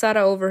looked at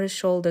Sara over his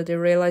shoulder. The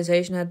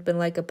realization had been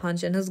like a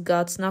punch in his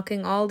guts,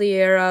 knocking all the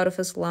air out of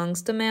his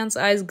lungs. The man's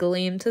eyes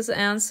gleamed, his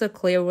answer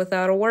clear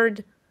without a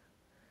word.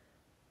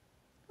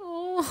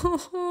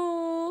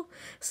 Oh,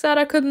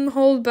 Sara couldn't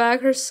hold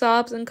back her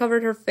sobs and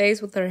covered her face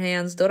with her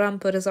hands. Doran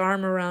put his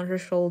arm around her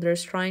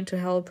shoulders, trying to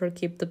help her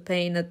keep the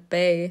pain at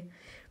bay.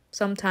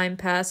 Some time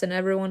passed, and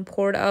everyone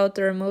poured out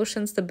their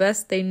emotions the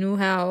best they knew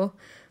how.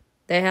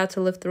 They had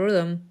to live through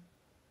them.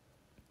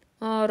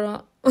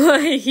 Ara.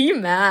 He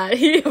mad.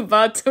 He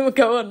about to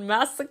go on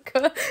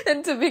massacre.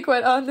 And to be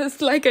quite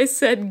honest, like I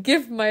said,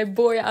 give my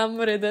boy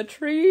Amrit a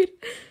treat.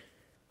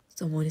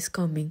 Someone is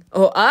coming.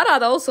 Oh,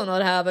 Arad also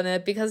not having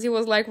it, because he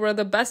was like, we're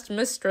the best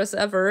mistress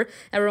ever.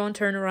 Everyone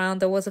turned around.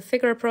 There was a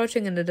figure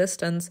approaching in the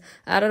distance.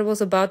 Arad was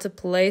about to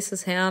place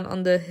his hand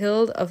on the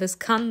hilt of his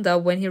kanda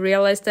when he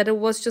realized that it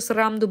was just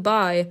Ram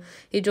DOOBAY.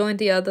 He joined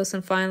the others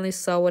and finally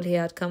saw what he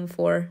had come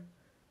for.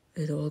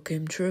 It all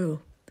came true.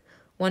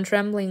 On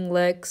trembling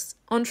legs,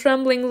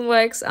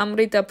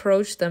 Amrita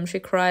approached them. She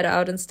cried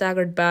out and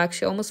staggered back.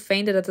 She almost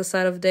fainted at the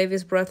sight of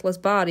Devi's breathless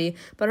body,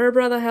 but her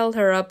brother held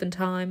her up in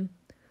time.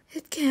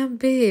 It can't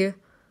be.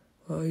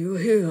 Why are you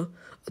here?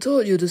 I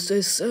told you to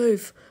stay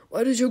safe.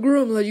 Why did your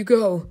groom let you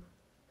go?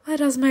 What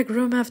does my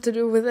groom have to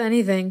do with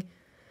anything?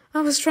 I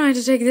was trying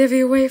to take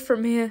Devi away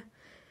from here.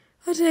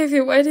 Oh,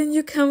 Devi, why didn't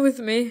you come with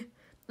me?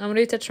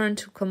 Amrita turned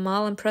to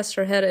Kamal and pressed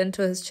her head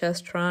into his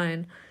chest,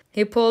 trying.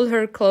 He pulled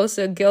her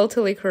closer,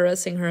 guiltily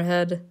caressing her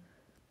head.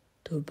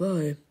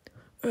 DOOBAY,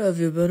 where have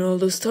you been all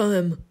this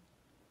time?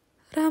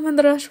 Ram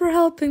and Rash were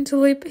helping to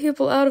lead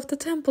people out of the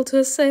temple to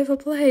a safer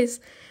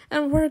place,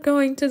 and we're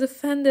going to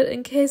defend it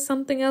in case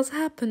something else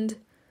happened.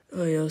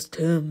 I asked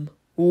him.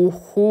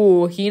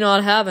 Ooh, he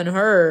not having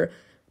her.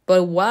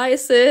 But why,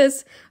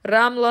 sis?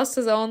 Ram lost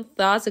his own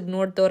thoughts,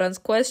 ignored Doran's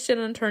question,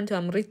 and turned to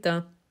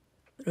Amrita.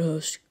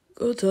 Rash,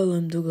 go tell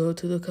him to go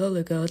to the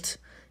Kalighat.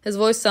 His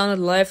voice sounded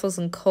lifeless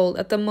and cold.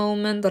 At the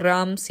moment,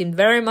 Ram seemed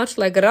very much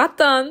like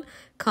Ratan,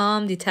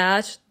 calm,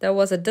 detached. There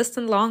was a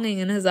distant longing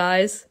in his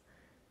eyes.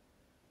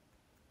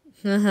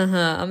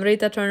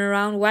 Amrita turned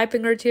around,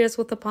 wiping her tears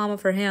with the palm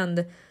of her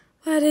hand.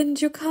 Why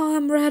didn't you call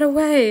him right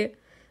away?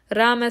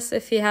 Ram, as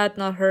if he had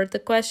not heard the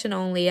question,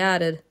 only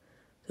added.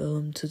 Tell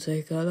him to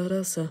take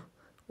Alarasa.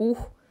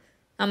 Ooh.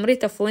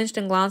 Amrita flinched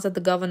and glanced at the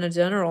Governor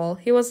General.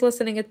 He was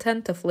listening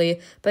attentively,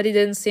 but he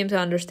didn't seem to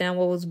understand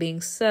what was being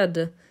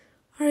said.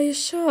 Are you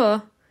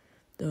sure?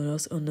 Don't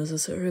ask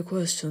unnecessary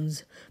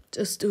questions.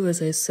 Just do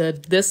as I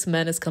said. This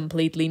man is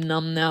completely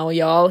numb now,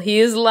 y'all. He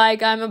is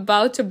like, I'm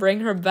about to bring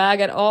her back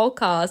at all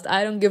costs.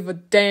 I don't give a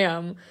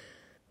damn.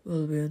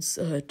 We'll be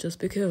inside. Just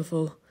be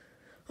careful.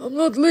 I'm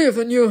not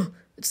leaving you.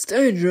 It's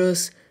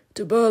dangerous.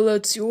 DOOBAY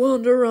lets you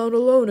wander around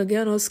alone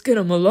again. I'll skin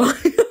him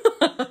alive.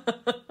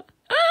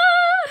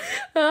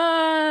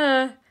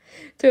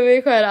 To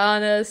be quite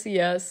honest,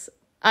 yes.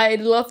 I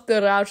love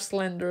the Rauch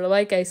slender,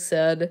 like I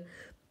said.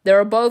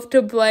 They're both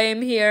to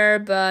blame here,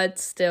 but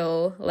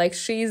still, like,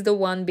 she's the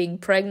one being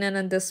pregnant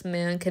and this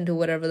man can do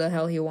whatever the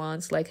hell he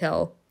wants, like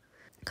hell.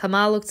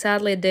 Kamal looked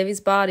sadly at Devi's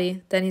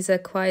body, then he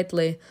said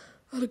quietly,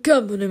 I'll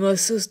accompany my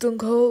sister and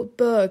call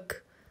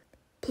back.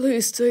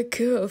 Please take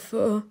care of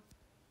her.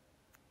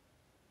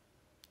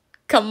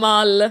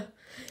 Kamal,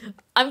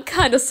 I'm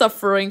kind of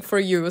suffering for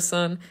you,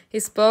 son. He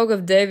spoke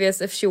of Devi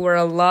as if she were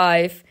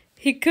alive.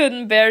 He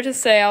couldn't bear to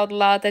say out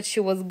loud that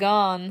she was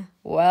gone.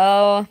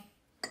 Well...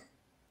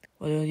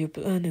 What are you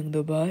planning,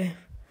 DOOBAY?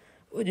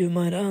 Would you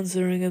mind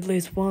answering at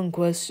least one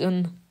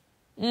question?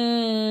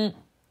 I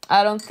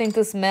don't think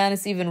this man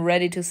is even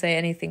ready to say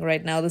anything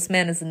right now. This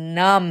man is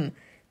numb.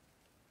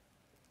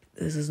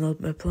 This is not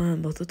my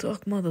plan, but the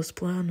Dark Mother's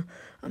plan.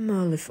 I'm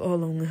merely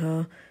following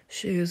her.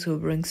 She is who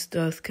brings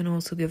death, can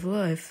also give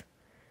life.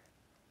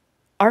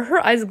 Are her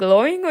eyes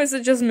glowing, or is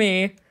it just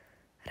me?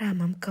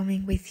 Ram, I'm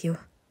coming with you.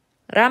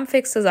 Ram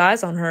fixed his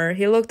eyes on her.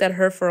 He looked at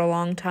her for a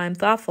long time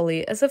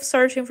thoughtfully, as if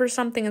searching for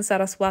something in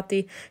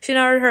Saraswati. She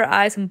narrowed her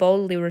eyes and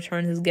boldly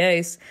returned his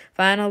gaze.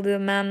 Finally, the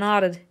man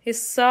nodded. He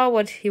saw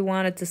what he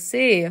wanted to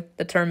see.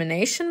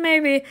 Determination,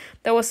 maybe?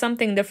 There was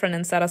something different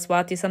in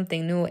Saraswati,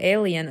 something new,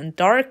 alien, and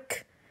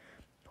dark.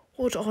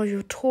 What are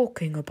you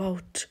talking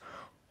about?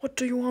 What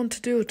do you want to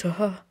do to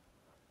her?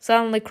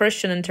 Suddenly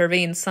Christian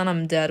intervened. Son,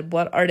 I'm dead.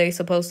 What are they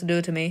supposed to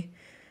do to me?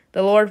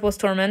 The Lord was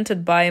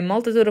tormented by a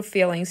multitude of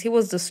feelings. He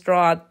was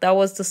distraught. That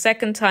was the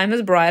second time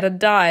his bride had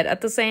died.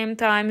 At the same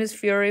time, his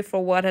fury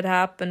for what had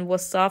happened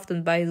was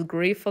softened by his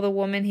grief for the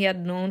woman he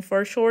had known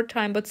for a short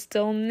time but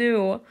still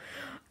knew.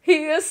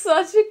 He is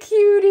such a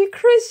cutie,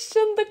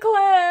 Christian de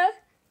Clare.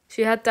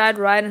 She had died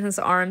right in his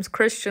arms.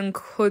 Christian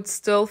could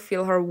still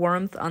feel her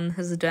warmth on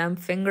his damp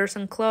fingers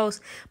and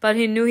clothes, but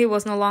he knew he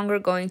was no longer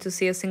going to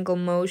see a single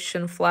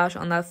motion flash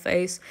on that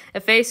face. A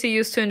face he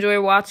used to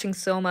enjoy watching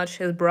so much,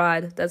 his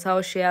bride. That's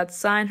how she had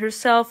signed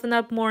herself in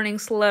that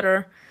morning's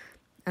letter.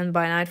 And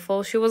by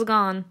nightfall she was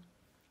gone.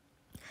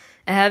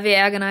 A heavy,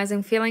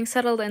 agonizing feeling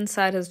settled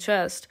inside his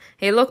chest.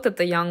 He looked at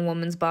the young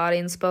woman's body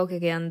and spoke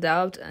again,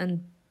 doubt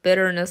and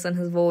bitterness in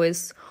his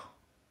voice.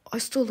 I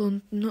still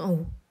don't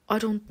know. I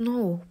don't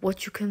know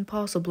what you can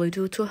possibly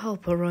do to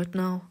help her right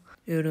now.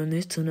 You don't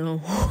need to know.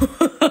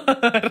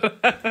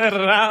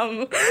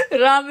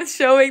 Ram is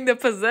showing the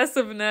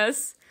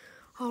possessiveness.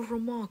 How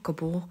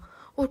remarkable.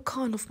 What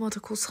kind of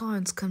medical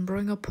science can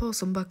bring a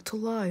person back to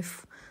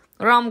life?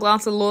 Ram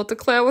glanced at Lord de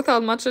Clare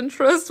without much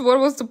interest. What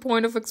was the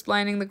point of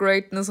explaining the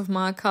greatness of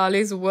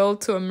Mahakali's will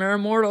to a mere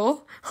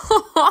mortal?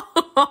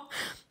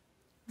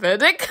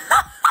 Vedic?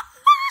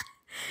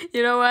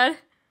 You know what?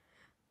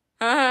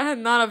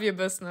 None of your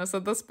business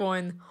at this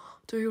point.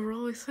 Do you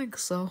really think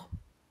so?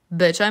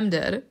 Bitch, I'm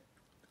dead.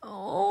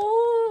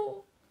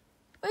 Oh,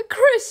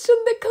 Christian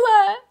de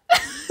Clare.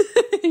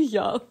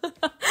 Y'all,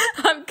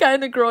 I'm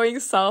kind of growing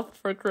soft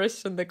for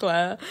Christian de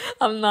Clare.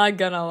 I'm not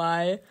gonna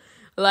lie.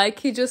 Like,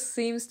 he just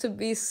seems to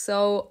be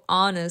so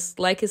honest.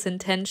 Like, his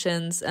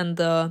intentions and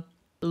the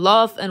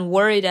love and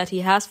worry that he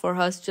has for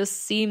us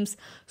just seems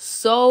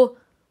so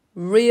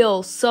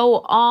real,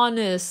 so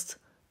honest,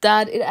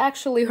 that it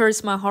actually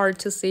hurts my heart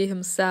to see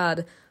him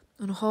sad.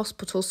 In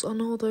hospitals, I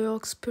know they are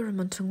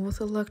experimenting with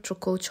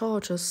electrical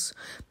charges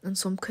in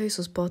some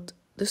cases, but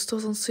this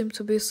doesn't seem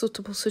to be a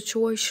suitable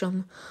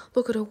situation.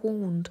 Look at a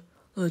wound.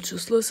 Let's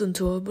just listen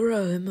to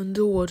Ibrahim and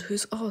do what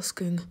he's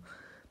asking.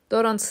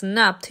 Doran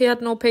snapped. He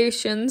had no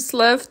patience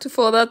left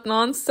for that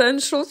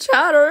nonsensical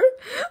chatter.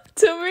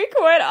 To be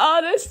quite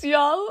honest,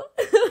 y'all,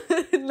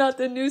 not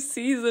a new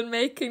season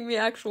making me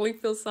actually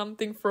feel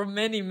something for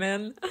many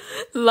men.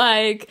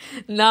 Like,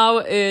 now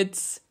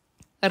it's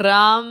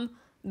Ram,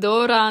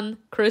 Doran,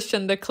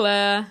 Christian de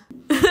Clare.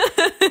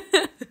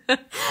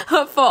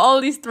 For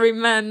all these three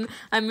men,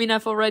 I mean,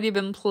 I've already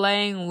been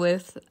playing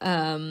with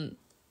Ram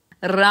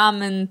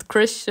and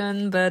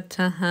Christian, but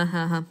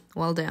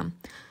well, damn.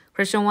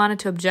 Christian wanted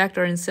to object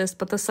or insist,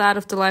 but the sight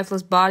of the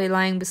lifeless body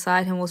lying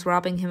beside him was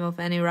robbing him of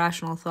any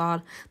rational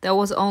thought. There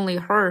was only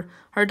her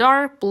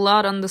dark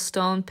blood on the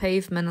stone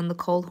pavement, and the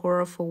cold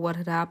horror for what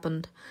had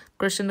happened.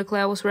 Christian de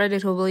Clare was ready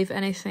to believe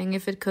anything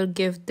if it could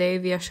give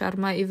Devya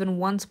Sharma even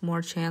once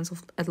more chance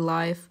at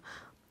life.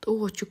 Do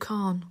what you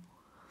can.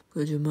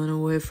 Get your men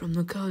away from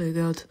the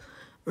Kaligat.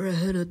 We're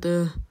headed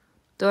there.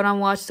 Doran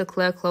watched de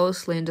Clare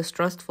closely and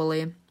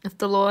distrustfully. If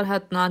the Lord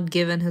had not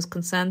given his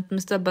consent,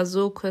 Mr.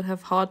 Bazoo could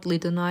have hardly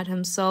denied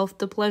himself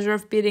the pleasure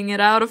of beating it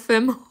out of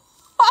him.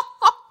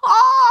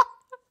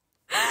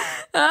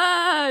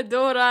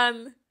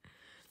 Doran.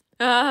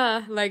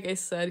 Like I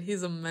said,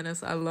 he's a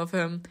menace. I love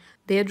him.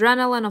 The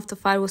adrenaline of the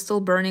fight was still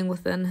burning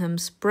within him,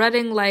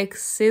 spreading like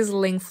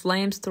sizzling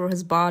flames through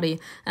his body,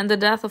 and the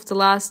death of the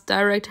last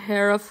direct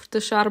heir of the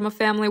Sharma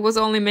family was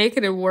only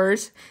making it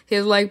worse. He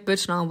was like,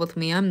 bitch, not with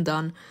me, I'm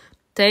done.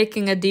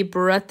 Taking a deep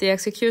breath, the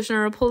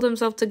executioner pulled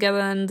himself together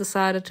and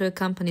decided to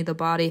accompany the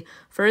body.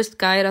 First,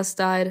 Kairas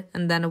died,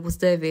 and then it was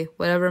Devi.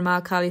 Whatever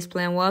Mahakali's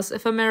plan was,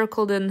 if a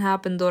miracle didn't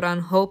happen, Doran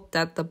hoped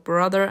that the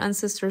brother and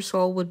sister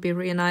soul would be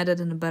reunited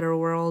in a better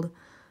world.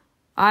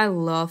 I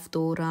love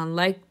Doran.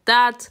 Like,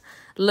 that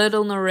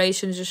little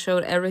narration just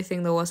showed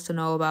everything there was to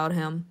know about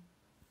him.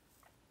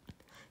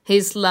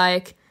 He's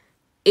like,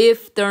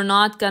 if they're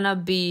not gonna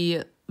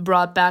be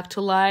brought back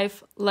to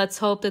life, let's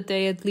hope that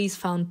they at least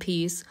found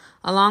peace,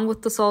 along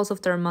with the souls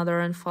of their mother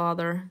and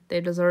father. They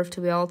deserve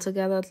to be all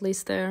together, at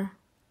least there.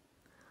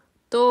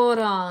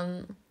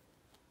 Doran,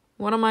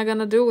 what am I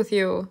gonna do with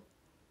you?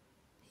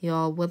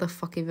 Y'all, where the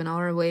fuck even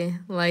are we?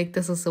 Like,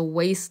 this is a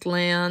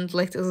wasteland.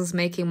 Like, this is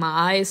making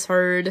my eyes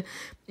hurt.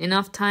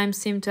 Enough time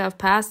seemed to have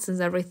passed since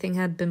everything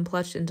had been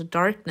plunged into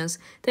darkness.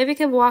 Davy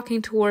kept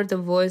walking toward the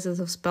voices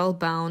of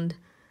Spellbound.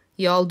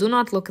 Y'all, do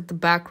not look at the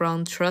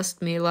background,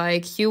 trust me,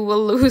 like, you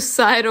will lose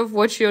sight of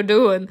what you're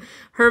doing.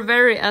 Her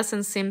very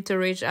essence seemed to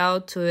reach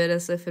out to it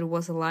as if it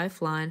was a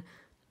lifeline.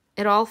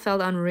 It all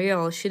felt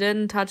unreal. She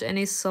didn't touch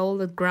any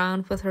solid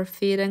ground with her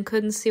feet and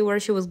couldn't see where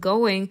she was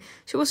going.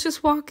 She was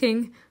just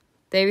walking.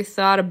 Davy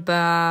thought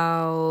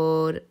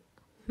about...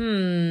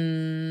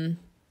 Doran!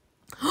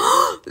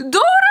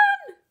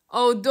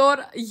 Oh,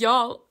 Doran,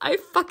 y'all, I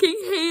fucking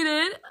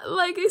hate it.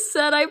 Like I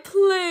said, I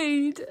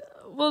played.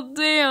 Well,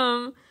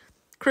 damn.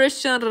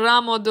 Christian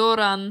Ramo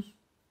Doran.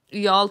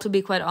 Y'all, to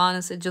be quite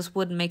honest, it just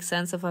wouldn't make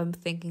sense if I'm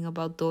thinking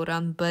about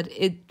Doran, but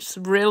it's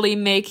really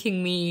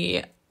making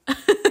me...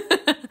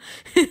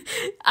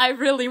 I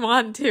really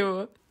want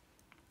to.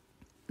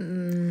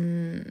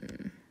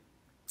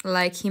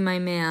 Like, he my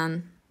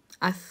man.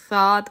 I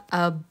thought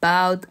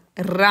about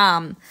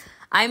Ram.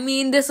 I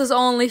mean, this is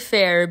only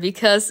fair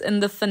because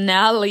in the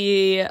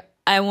finale,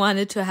 I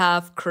wanted to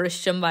have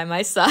Christian by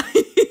my side.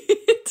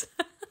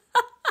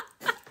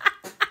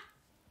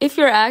 If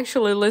you're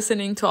actually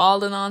listening to all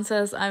the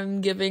nonsense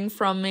I'm giving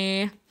from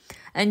me,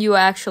 and you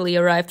actually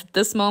arrived at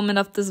this moment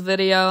of this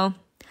video,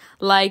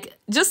 like,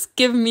 just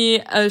give me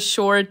a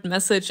short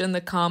message in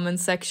the comment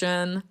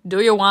section. Do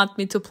you want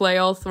me to play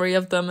all three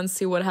of them and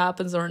see what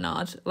happens or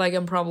not? Like,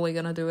 I'm probably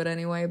gonna do it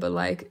anyway, but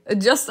like,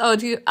 just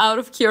out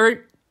of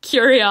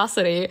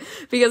curiosity,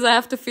 because I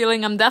have the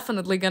feeling I'm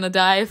definitely gonna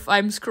die if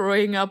I'm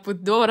screwing up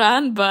with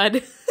Doran,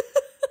 but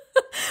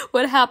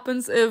What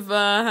happens if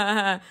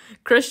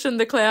Christian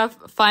de Clare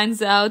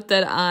finds out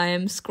that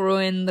I'm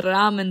screwing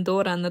Ram and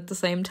Doran at the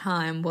same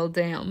time? Well,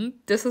 damn.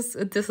 This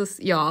is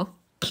y'all.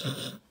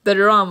 The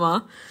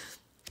drama.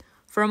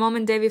 For a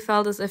moment, Davy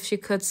felt as if she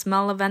could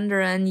smell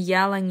lavender and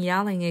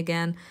yelling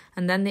again,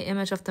 and then the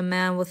image of the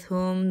man with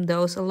whom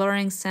those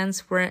alluring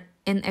scents were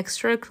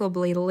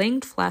inextricably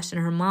linked flashed in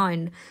her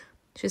mind.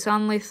 She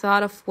suddenly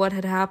thought of what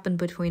had happened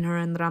between her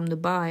and Ram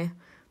DOOBAY.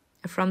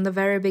 From the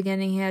very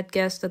beginning, he had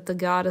guessed that the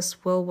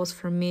goddess' will was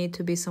for me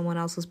to be someone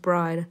else's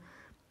bride.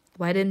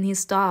 Why didn't he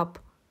stop?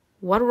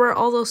 What were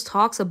all those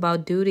talks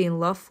about duty and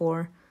love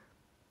for?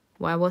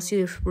 Why was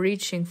he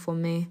reaching for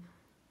me?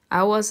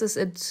 I was, as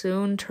it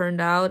soon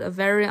turned out, a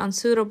very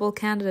unsuitable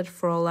candidate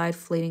for a light,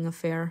 fleeting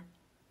affair.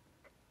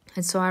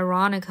 It's so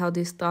ironic how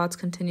these thoughts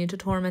continue to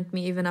torment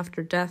me even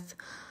after death.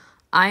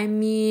 I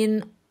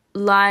mean,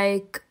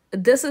 like,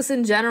 this is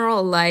in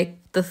general, like,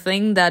 the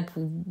thing that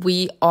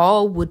we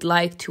all would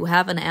like to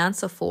have an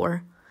answer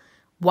for.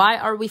 Why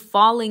are we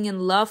falling in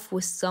love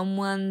with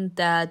someone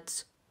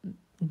that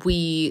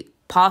we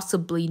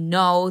possibly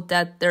know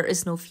that there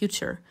is no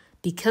future?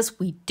 Because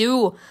we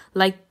do.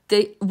 Like,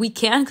 we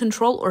can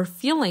control our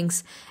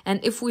feelings. And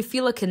if we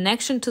feel a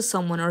connection to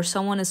someone, or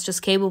someone is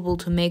just capable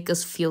to make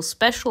us feel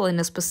special in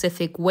a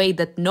specific way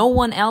that no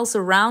one else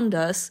around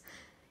us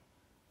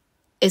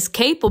is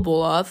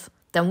capable of,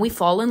 then we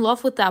fall in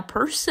love with that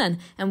person.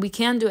 And we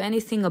can't do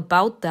anything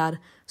about that.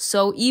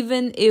 So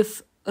even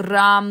if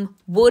Ram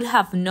would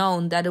have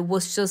known that it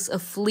was just a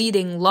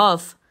fleeting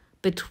love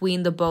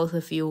between the both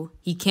of you,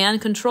 he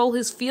can't control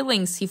his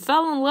feelings. He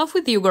fell in love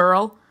with you,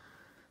 girl.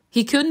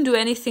 He couldn't do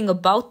anything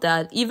about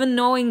that, even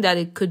knowing that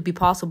it could be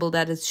possible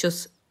that it's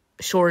just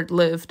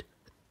short-lived.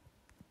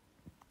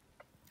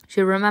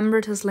 She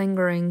remembered his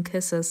lingering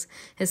kisses,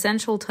 his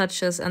sensual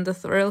touches, and the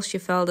thrill she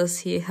felt as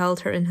he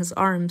held her in his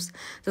arms,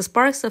 the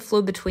sparks that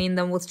flew between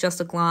them with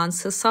just a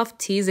glance, his soft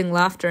teasing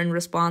laughter in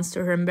response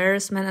to her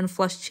embarrassment and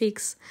flushed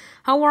cheeks,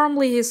 how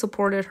warmly he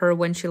supported her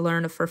when she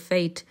learned of her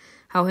fate,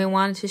 how he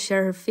wanted to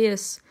share her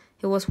fears.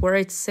 He was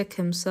worried sick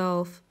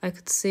himself. I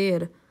could see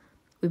it.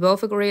 We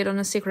both agreed on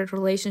a secret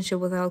relationship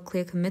without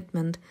clear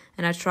commitment,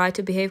 and I tried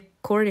to behave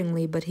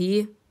accordingly, but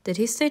did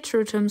he stay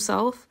true to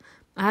himself?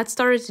 I had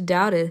started to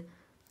doubt it.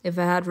 If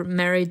I had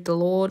married the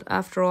Lord,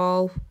 after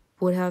all,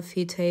 would have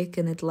he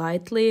taken it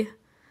lightly?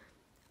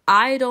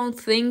 I don't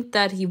think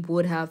that he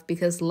would have,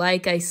 because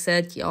like I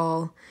said,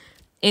 y'all,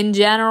 in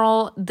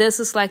general,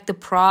 this is like the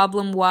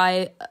problem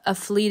why a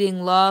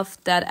fleeting love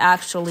that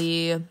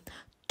actually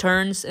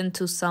turns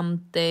into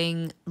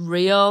something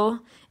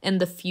real in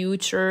the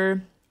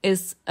future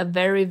is a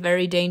very,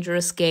 very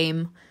dangerous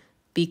game,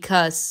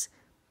 because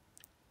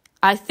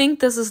I think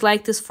this is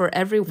like this for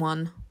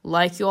everyone.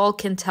 Like, you all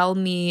can tell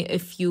me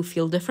if you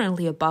feel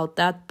differently about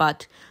that,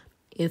 but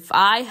if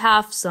I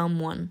have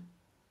someone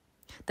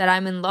that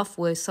I'm in love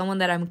with, someone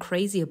that I'm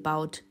crazy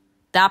about,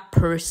 that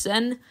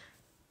person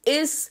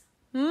is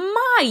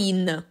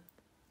mine.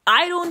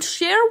 I don't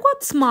share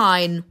what's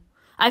mine.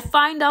 I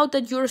find out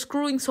that you're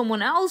screwing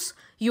someone else,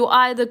 you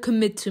either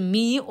commit to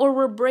me or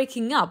we're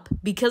breaking up,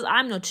 because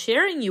I'm not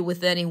sharing you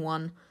with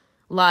anyone.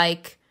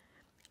 Like,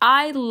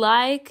 I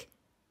like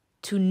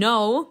to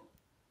know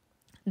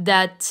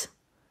that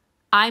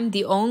I'm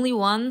the only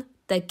one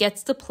that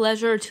gets the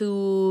pleasure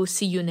to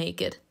see you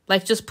naked.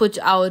 Like, just put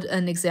out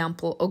an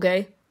example,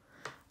 okay?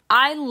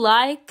 I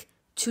like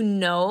to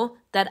know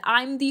that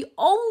I'm the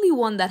only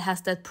one that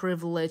has that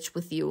privilege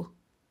with you.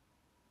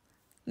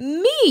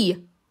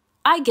 Me!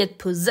 I get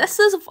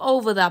possessive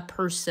over that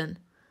person.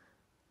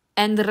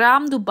 And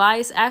Ram DOOBAY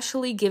is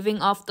actually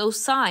giving off those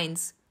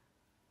signs.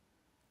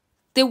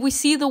 Did we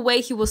see the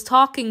way he was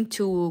talking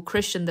to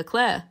Christian de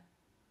Clare?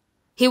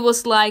 He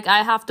was like,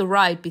 I have the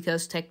right,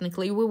 because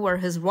technically we were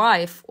his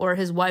wife, or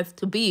his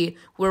wife-to-be,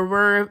 where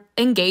we're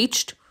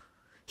engaged.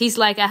 He's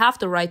like, I have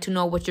the right to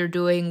know what you're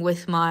doing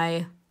with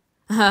my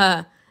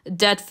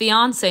dead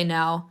fiance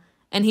now.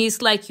 And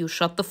he's like, you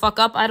shut the fuck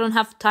up, I don't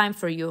have time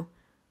for you.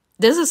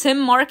 This is him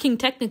marking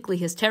technically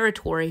his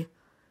territory.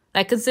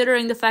 Like,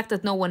 considering the fact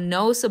that no one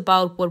knows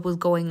about what was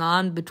going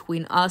on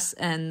between us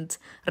and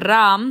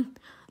Ram,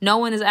 no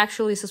one is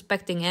actually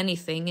suspecting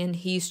anything, and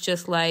he's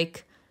just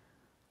like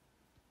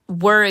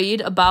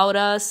worried about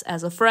us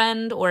as a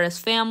friend or as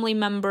family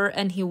member,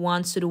 and he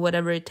wants to do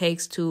whatever it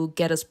takes to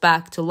get us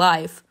back to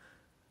life.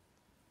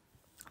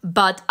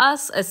 But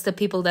us, as the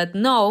people that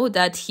know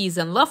that he's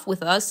in love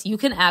with us, you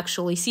can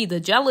actually see the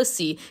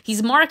jealousy.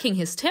 He's marking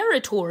his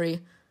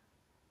territory.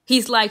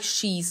 He's like,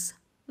 she's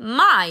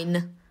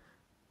mine.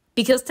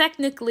 Because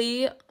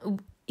technically,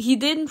 he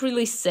didn't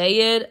really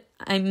say it.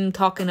 I'm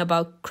talking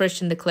about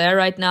Christian de Clare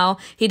right now.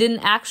 He didn't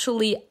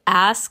actually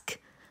ask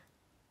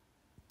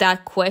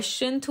that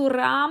question to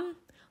Ram,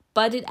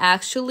 but it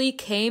actually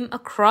came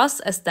across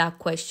as that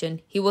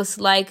question. He was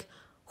like,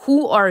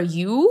 who are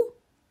you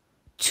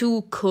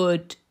to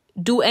could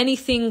do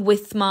anything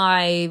with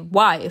my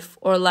wife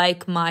or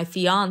like my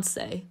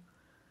fiance?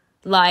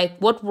 Like,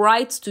 what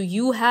rights do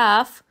you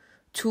have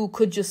to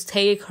could just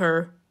take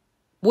her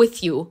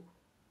with you?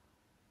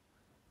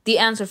 the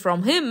answer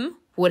from him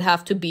would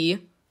have to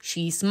be,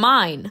 she's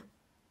mine.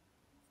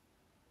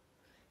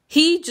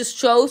 He just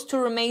chose to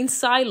remain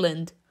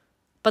silent.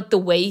 But the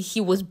way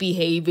he was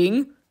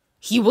behaving,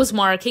 he was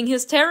marking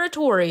his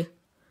territory.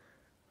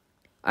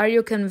 Are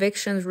your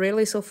convictions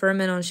really so firm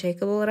and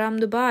unshakable, Ram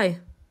DOOBAY?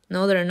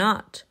 No, they're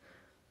not.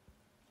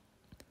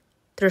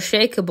 They're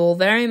shakeable,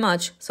 very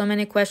much. So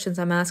many questions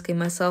I'm asking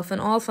myself, and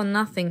all for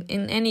nothing.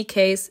 In any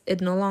case, it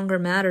no longer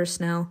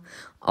matters now.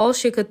 All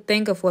she could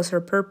think of was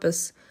her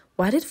purpose.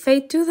 Why did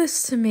fate do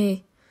this to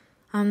me?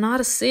 I'm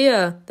not a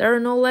seer. There are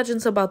no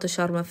legends about the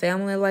Sharma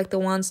family like the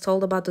ones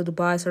told about the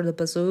DOOBAYs or the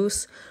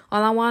Bazoos.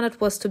 All I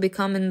wanted was to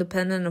become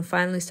independent and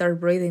finally start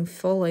breathing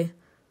fully.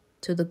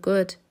 To the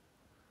good.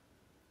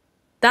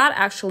 That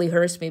actually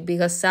hurts me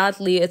because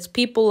sadly it's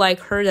people like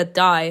her that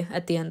die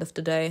at the end of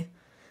the day.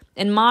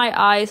 In my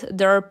eyes,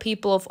 there are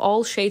people of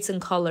all shades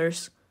and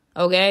colors,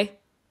 okay?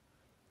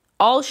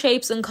 All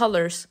shapes and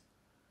colors.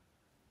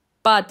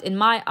 But in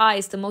my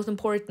eyes, the most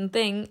important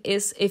thing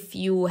is if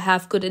you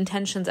have good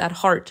intentions at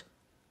heart.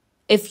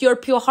 If you're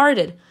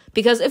pure-hearted.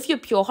 Because if you're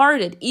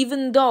pure-hearted,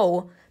 even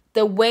though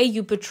the way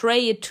you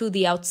portray it to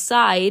the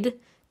outside,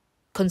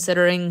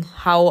 considering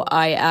how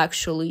I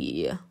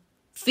actually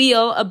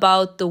feel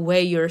about the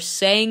way you're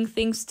saying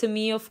things to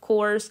me, of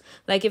course.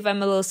 Like if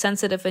I'm a little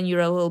sensitive and you're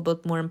a little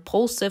bit more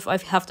impulsive, I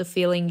have the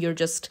feeling you're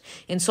just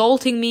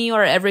insulting me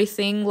or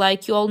everything.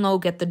 Like you all know,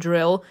 get the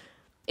drill.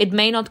 It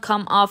may not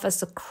come off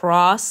as a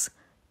cross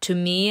to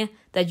me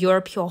that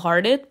you're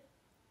pure-hearted.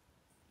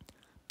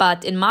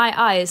 But in my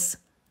eyes,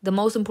 the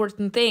most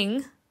important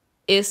thing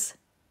is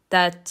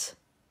that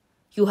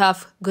you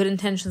have good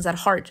intentions at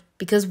heart.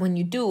 Because when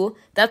you do,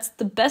 that's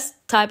the best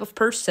type of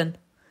person.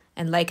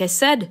 And like I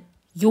said,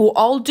 you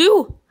all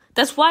do.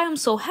 That's why I'm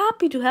so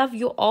happy to have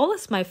you all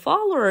as my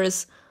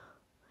followers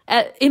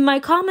in my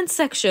comment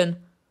section.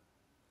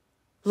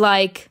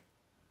 Like,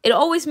 it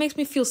always makes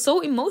me feel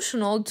so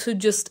emotional to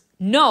just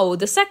know.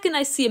 The second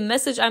I see a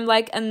message, I'm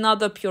like,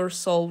 another pure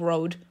soul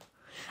road.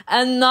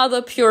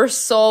 Another pure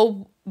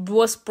soul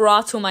was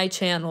brought to my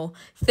channel.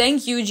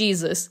 Thank you,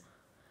 Jesus.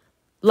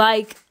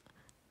 Like,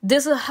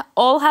 this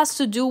all has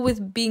to do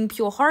with being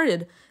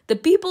pure-hearted. The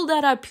people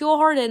that are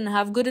pure-hearted and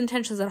have good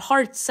intentions at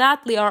heart,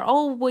 sadly, are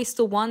always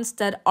the ones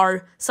that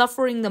are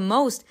suffering the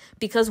most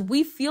because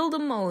we feel the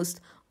most.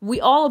 We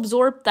all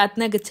absorb that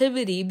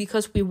negativity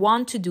because we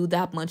want to do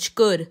that much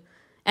good.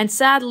 And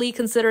sadly,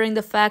 considering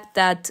the fact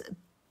that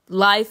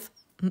life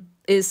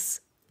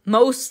is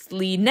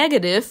mostly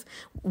negative,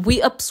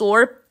 we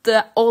absorb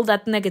all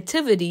that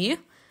negativity,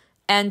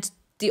 and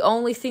the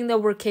only thing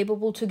that we're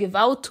capable to give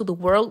out to the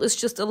world is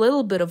just a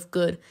little bit of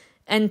good.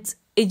 And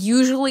it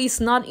usually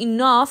is not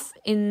enough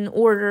in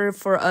order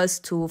for us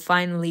to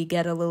finally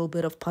get a little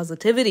bit of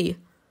positivity.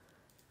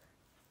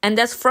 And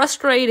that's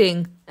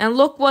frustrating. And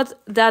look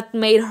what that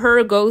made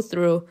her go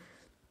through.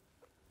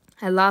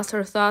 At last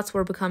her thoughts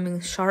were becoming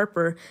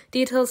sharper.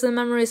 Details and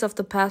memories of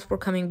the past were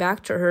coming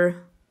back to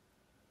her,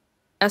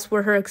 as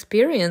were her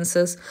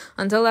experiences.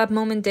 Until that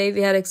moment,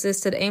 Davy had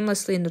existed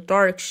aimlessly in the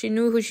dark. She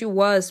knew who she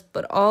was,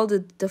 but all the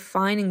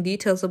defining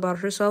details about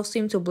herself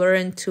seemed to blur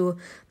into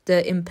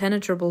the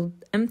impenetrable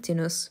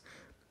emptiness.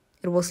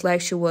 It was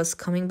like she was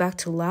coming back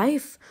to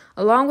life.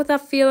 Along with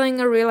that feeling,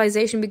 a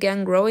realization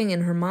began growing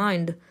in her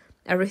mind.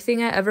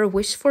 Everything I ever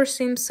wished for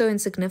seemed so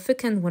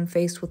insignificant when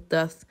faced with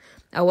death.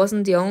 I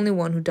wasn't the only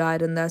one who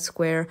died in that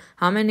square.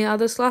 How many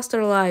others lost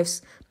their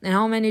lives? And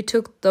how many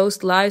took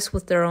those lives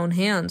with their own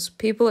hands?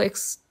 People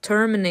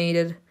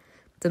exterminated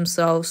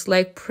themselves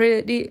like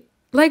petty,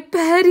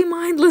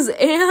 mindless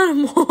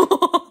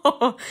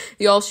animal.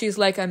 Y'all, she's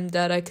like, I'm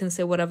dead. I can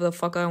say whatever the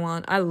fuck I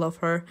want. I love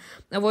her.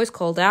 A voice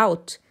called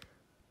out.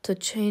 To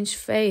change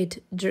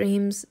fate,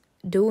 dreams,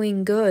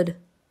 doing good.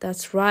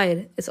 That's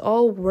right. It's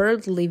all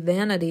worldly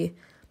vanity.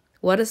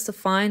 What is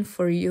destined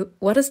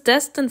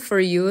for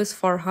you is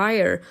far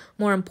higher,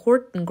 more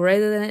important,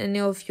 greater than any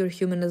of your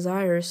human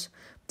desires.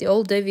 The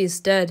old Devi is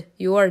dead.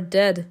 You are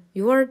dead.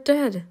 You are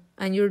dead.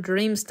 And your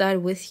dreams died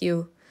with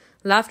you.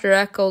 Laughter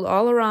echoed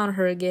all around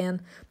her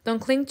again. Don't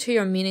cling to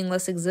your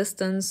meaningless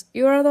existence.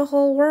 You are the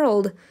whole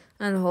world.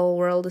 And the whole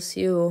world is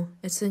you.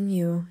 It's in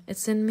you.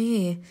 It's in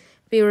me.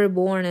 Be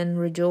reborn and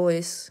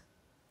rejoice.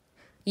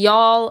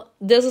 Y'all,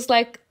 this is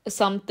like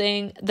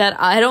something that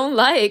I don't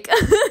like.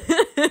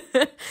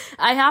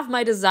 I have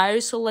my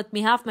desires, so let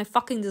me have my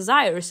fucking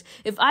desires.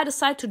 If I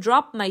decide to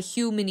drop my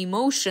human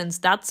emotions,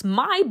 that's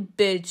my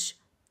bitch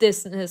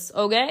business,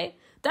 okay?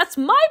 That's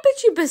my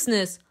bitchy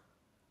business.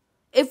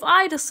 If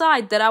I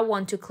decide that I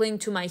want to cling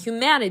to my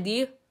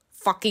humanity,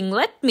 fucking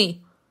let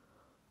me.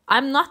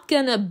 I'm not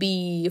gonna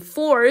be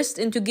forced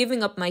into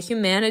giving up my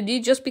humanity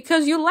just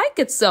because you like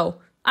it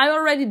so. I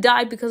already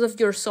died because of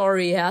your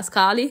sorry ass,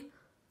 Kali.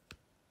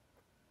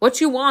 What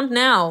you want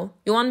now?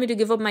 You want me to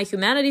give up my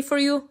humanity for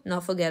you?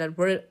 No, forget it.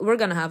 We're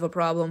gonna have a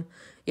problem.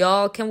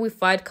 Y'all, can we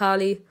fight,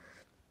 Kali?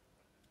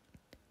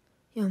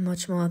 You're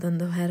much more than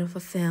the head of a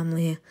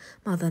family,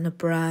 more than a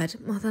bride,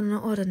 more than an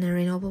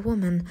ordinary noble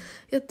woman.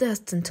 You're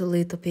destined to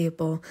lead the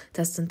people,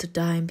 destined to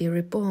die and be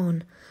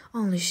reborn.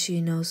 Only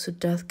she knows who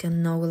death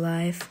can know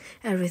life.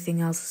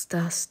 Everything else is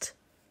dust.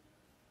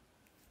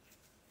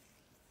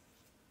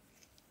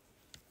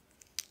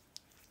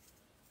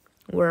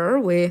 Where are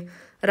we?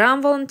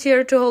 Ram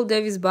volunteered to hold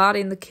Devi's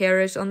body in the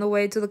carriage on the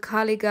way to the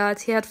Kali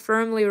Ghat. He had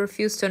firmly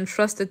refused to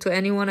entrust it to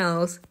anyone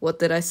else. What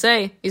did I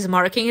say? He's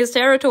marking his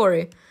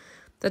territory.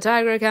 The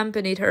tiger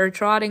accompanied her,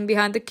 trotting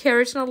behind the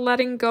carriage, not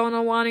letting go,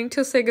 not wanting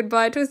to say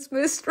goodbye to his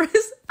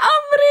mistress,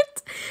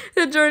 Amrit.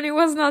 The journey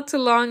was not too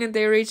long, and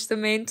they reached the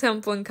main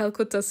temple in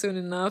Calcutta soon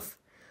enough.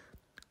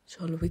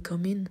 Shall we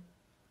come in?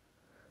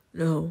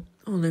 No,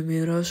 only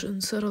Miraj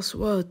and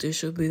Saraswati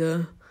should be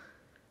there.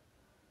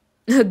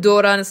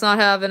 Doran is not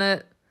having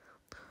it.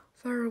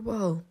 Very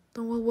well,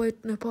 then we'll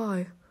wait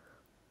nearby.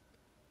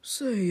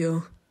 See ya.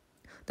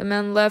 The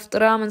men left.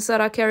 Ram and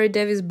Sara carried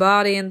Devi's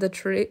body, and the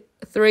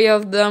three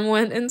of them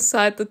went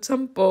inside the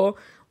temple.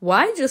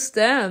 Why just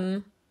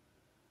them?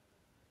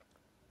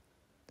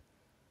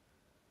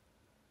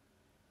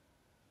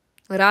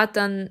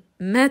 Ratan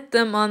met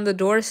them on the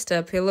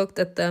doorstep. He looked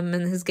at them,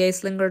 and his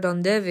gaze lingered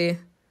on Devi.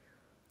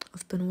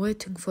 I've been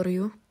waiting for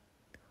you.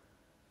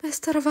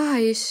 Mr.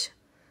 Vaish.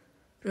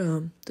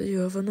 Ram, did you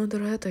have another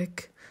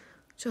headache?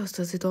 Just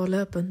as it all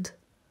happened.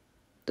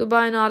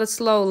 DOOBAY nodded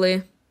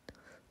slowly.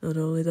 Not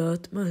only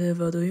that,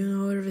 Maheva, do you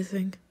know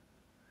everything?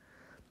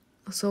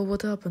 I saw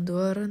what happened to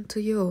her and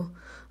to you.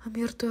 I'm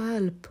here to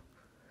help.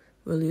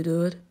 Will you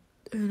do it?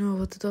 Do you know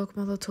what the Dark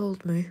Mother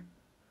told me?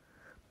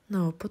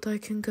 No, but I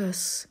can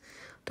guess.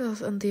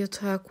 Death and the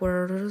attack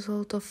were a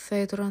result of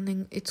fate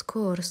running its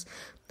course,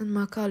 and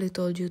Makali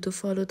told you to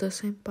follow the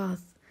same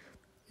path.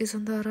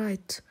 Isn't that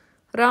right?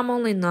 Ram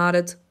only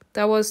nodded.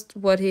 That was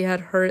what he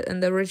had heard in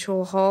the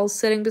ritual hall,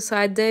 sitting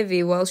beside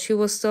Devi while she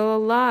was still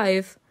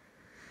alive.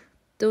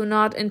 Do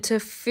not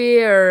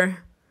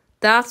interfere.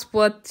 That's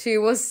what she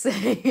was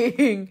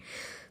saying.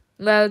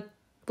 Let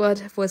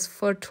what was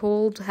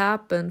foretold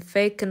happen.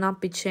 Fate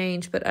cannot be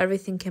changed, but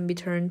everything can be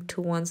turned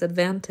to one's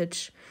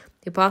advantage.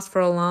 He paused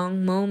for a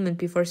long moment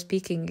before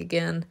speaking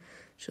again.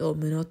 She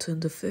told me not to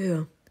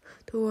interfere,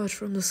 to watch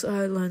from the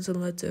sidelines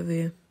and let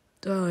Devi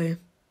die.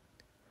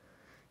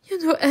 You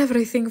knew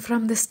everything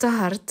from the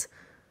start.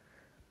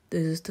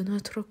 This is the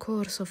natural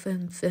course of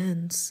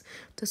events.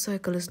 The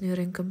cycle is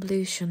nearing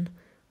completion.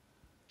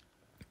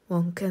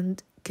 One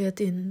can't get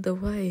in the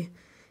way.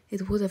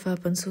 It would have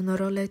happened sooner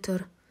or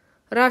later.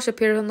 Raj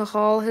appeared in the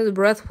hall. His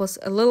breath was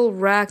a little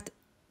ragged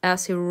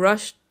as he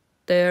rushed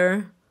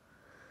there.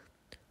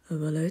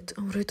 Am I late?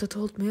 Amrita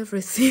told me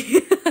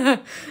everything.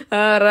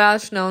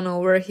 Raj, no,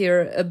 we're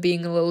here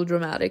being a little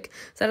dramatic.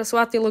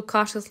 Saraswati looked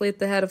cautiously at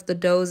the head of the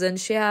dozen.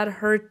 She had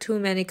heard too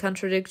many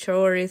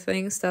contradictory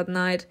things that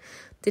night.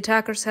 The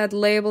attackers had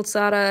labeled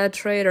Sara a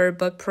traitor,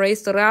 but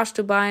praised Raj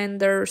DOOBAY in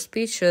their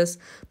speeches.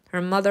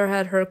 Her mother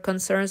had her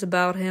concerns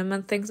about him,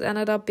 and things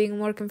ended up being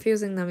more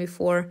confusing than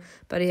before.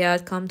 But he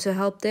had come to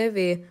help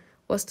Devi.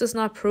 Was this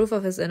not proof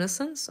of his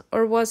innocence?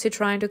 Or was he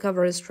trying to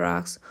cover his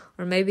tracks?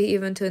 Or maybe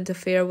even to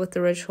interfere with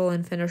the ritual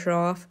and finish her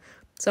off?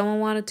 Someone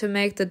wanted to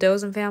make the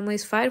dozen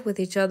families fight with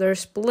each other,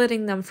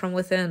 splitting them from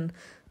within.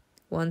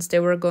 Once they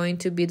were going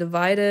to be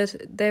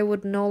divided, they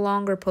would no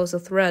longer pose a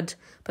threat.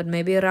 But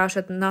maybe Raj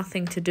had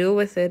nothing to do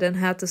with it and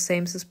had the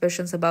same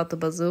suspicions about the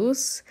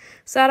Bazoos.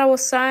 Sara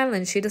was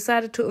silent. She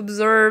decided to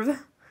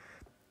observe.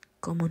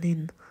 Come on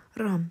in.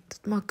 Ram,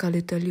 did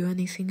Makali tell you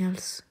anything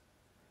else?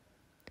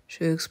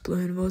 She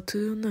explained what to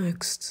do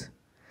next.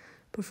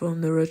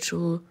 Perform the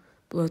ritual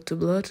blood to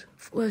blood,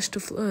 flesh to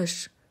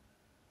flesh.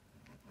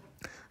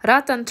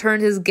 Ratan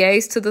turned his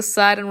gaze to the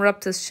side and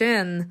rubbed his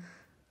chin.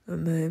 The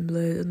main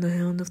blade in the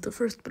hand of the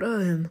first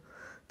Brahim,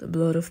 the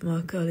blood of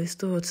Makali's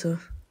daughter.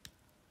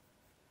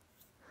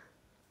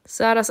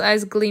 Sara's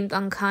eyes gleamed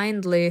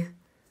unkindly.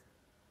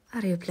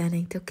 Are you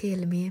planning to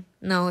kill me?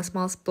 No, a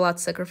small blood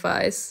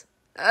sacrifice.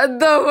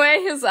 The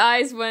way his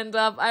eyes went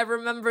up, I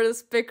remember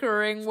this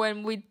bickering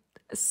when we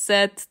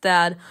said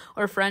that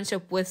our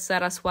friendship with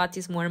Saraswati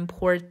is more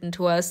important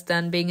to us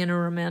than being in a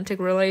romantic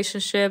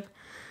relationship.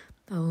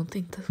 I don't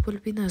think that will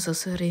be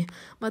necessary,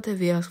 but if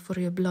we ask for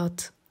your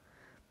blood.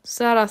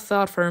 Sara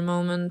thought for a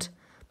moment.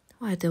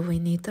 Why do we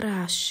need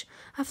Raj?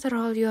 After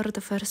all, you're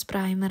the first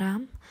Prime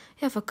Ram.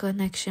 You have a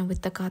connection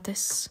with the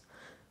goddess.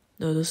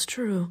 That is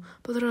true,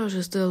 but Raj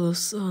is still a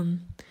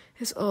son.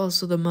 He's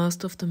also the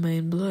master of the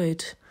main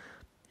blade.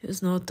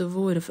 He's not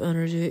devoid of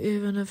energy,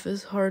 even if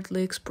it's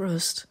hardly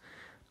expressed.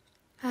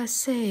 I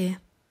see.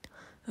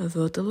 I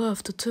felt the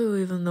laughter too,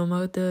 even though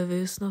my Devi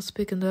is not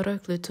speaking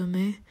directly to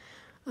me.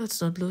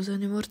 Let's not lose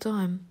any more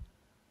time.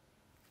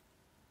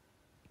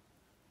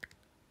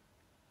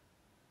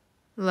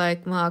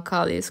 Like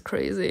Mahakali is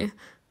crazy.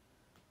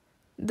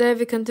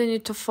 Devi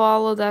continued to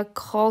follow that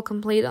call,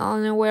 complete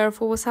unaware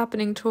of what was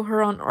happening to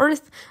her on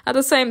Earth at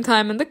the same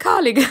time in the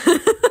Kali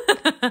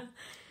Ghat.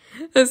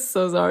 I'm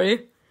so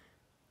sorry.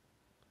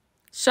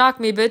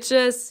 Shock me,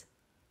 bitches.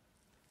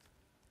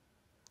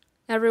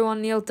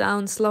 Everyone kneeled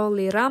down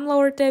slowly. Ram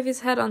lowered Devi's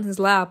head on his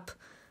lap.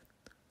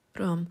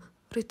 Ram,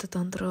 read the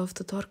tantra of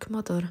the Dark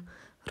Mother.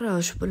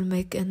 Raj will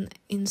make an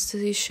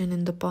incision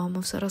in the palm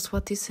of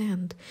Saraswati's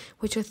hand,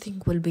 which I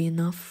think will be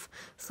enough.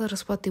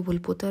 Saraswati will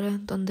put her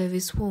hand on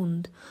Devi's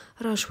wound.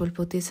 Raj will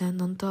put his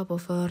hand on top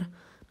of her,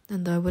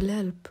 and I will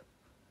help.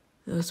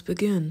 Let's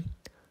begin.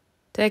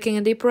 Taking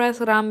a deep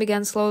breath, Ram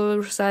began slowly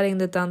reciting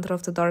the tantra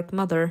of the Dark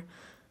Mother.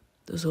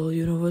 This whole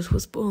universe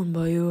was born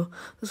by you.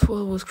 This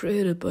world was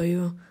created by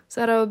you.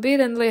 Sara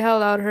obediently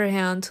held out her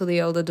hand to the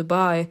elder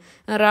DOOBAY.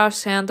 In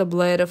Raj's hand a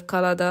blade of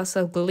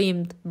Kaladasa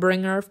gleamed,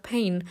 bringer of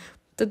pain.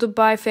 The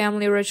DOOBAY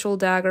family ritual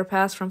dagger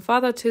passed from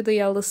father to the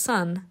eldest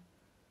son.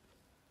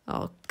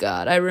 Oh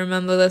God, I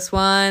remember this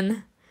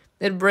one.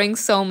 It brings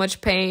so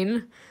much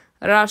pain.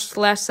 Raj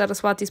slashed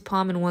Saraswati's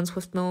palm in one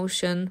swift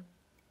motion,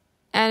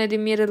 and it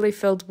immediately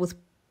filled with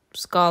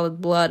scarlet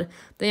blood.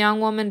 The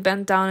young woman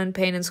bent down in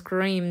pain and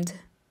screamed.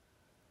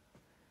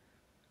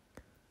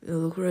 You're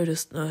the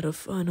greatest night of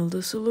final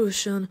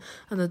dissolution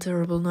and the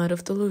terrible night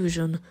of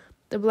delusion.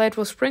 The blade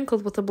was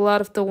sprinkled with the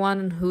blood of the one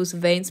in whose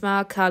veins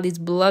Mahakali's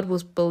blood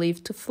was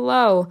believed to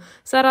flow.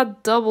 Sara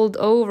doubled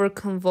over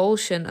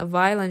convulsion, a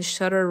violent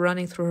shudder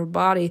running through her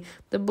body.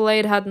 The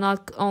blade had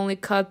not only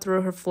cut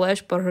through her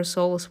flesh, but her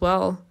soul as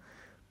well.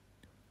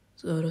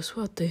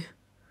 Saraswati.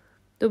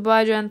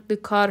 DOOBAY gently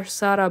caught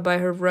Sara by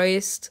her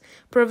waist,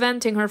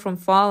 preventing her from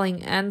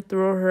falling, and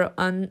threw her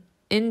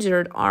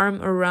uninjured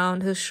arm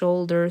around his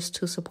shoulders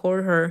to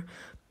support her.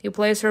 He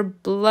placed her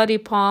bloody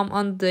palm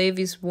on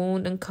Devi's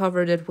wound and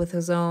covered it with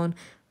his own.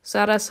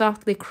 Sara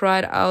softly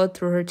cried out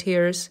through her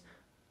tears.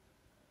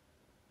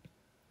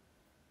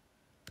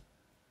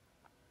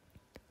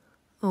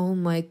 Oh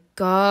my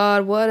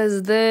God, what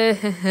is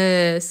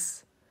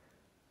this?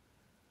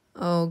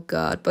 Oh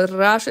God, but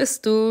Raj is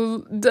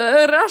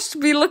Raj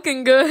be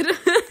looking good.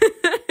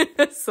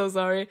 So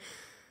sorry.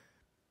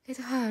 It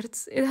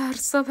hurts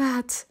so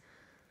bad.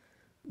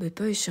 Be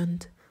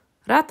patient.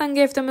 Ratan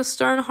gave them a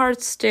stern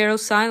hard stare,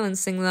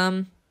 silencing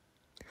them.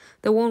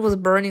 The wound was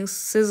burning,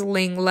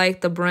 sizzling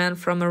like the brand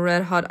from a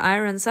red-hot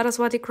iron.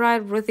 Saraswati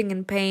cried, writhing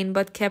in pain,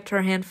 but kept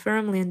her hand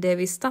firmly on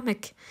Devi's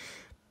stomach.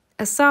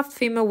 A soft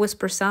female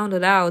whisper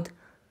sounded out.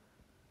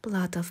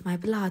 Blood of my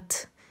blood,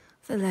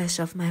 flesh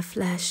of my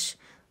flesh.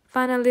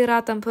 Finally,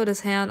 Ratan put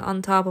his hand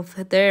on top of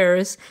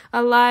theirs.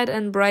 A light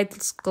and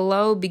bright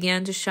glow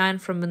began to shine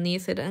from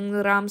beneath it, and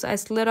Ram's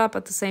eyes lit up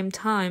at the same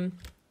time.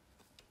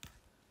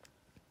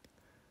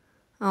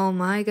 Oh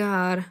my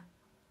God.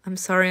 I'm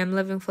sorry I'm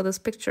living for this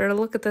picture.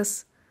 Look at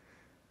this.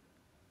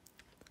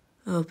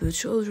 Help your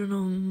children,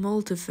 O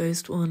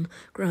multi-faced one.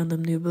 Grant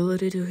them the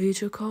ability to heed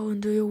your call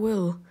and do your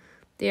will.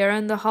 The air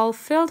in the hall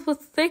filled with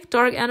thick,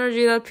 dark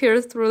energy that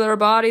pierced through their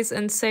bodies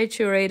and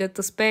saturated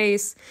the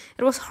space.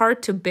 It was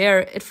hard to bear.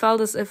 It felt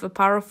as if a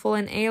powerful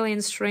and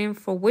alien stream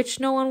for which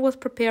no one was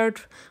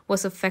prepared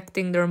was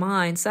affecting their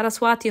minds.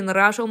 Saraswati and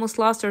Raj almost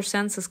lost their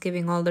senses,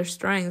 giving all their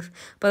strength.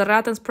 But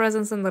Ratan's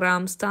presence and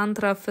Ram's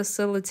tantra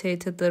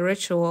facilitated the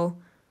ritual.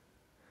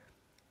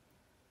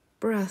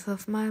 Breath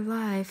of my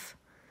life.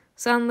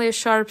 Suddenly a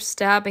sharp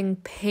stabbing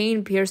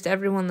pain pierced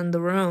everyone in the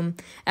room.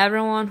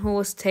 Everyone who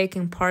was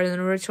taking part in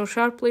the ritual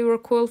sharply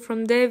recoiled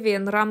from Devi,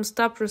 and Ram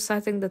stopped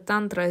reciting the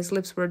tantra. His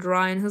lips were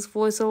dry and his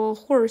voice a little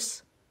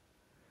hoarse.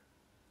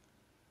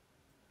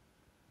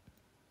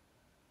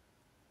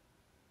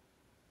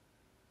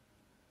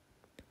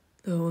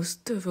 That was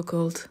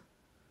difficult.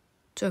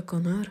 Check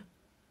on her.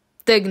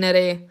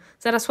 Dignity.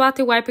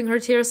 Saraswati, wiping her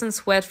tears and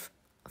sweat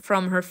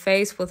from her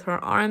face with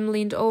her arm,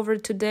 leaned over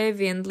to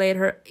Devi and laid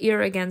her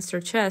ear against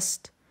her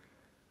chest.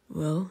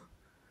 Well?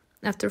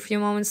 After a few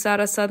moments,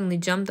 Sara suddenly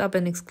jumped up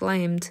and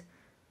exclaimed,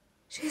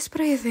 She's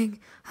breathing.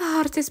 Her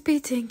heart is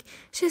beating.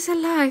 She's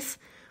alive.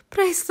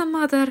 Praise the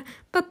mother,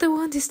 but the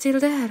wound is still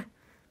there.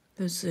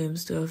 It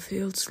seems to have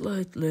healed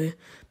slightly.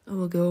 I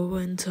will go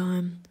away in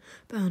time.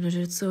 Bandage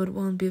it so it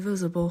won't be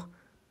visible.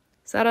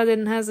 Sara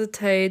didn't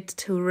hesitate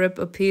to rip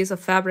a piece of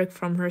fabric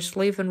from her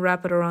sleeve and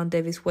wrap it around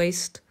Devi's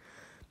waist.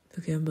 I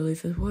can't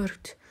believe it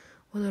worked.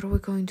 What are we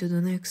going to do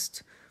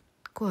next?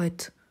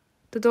 Quiet.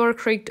 The door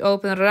creaked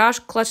open.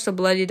 Raj clutched a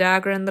bloody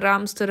dagger, and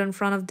Ram stood in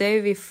front of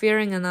Devi,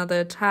 fearing another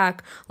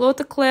attack. Lord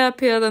de Clare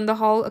appeared in the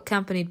hall,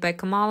 accompanied by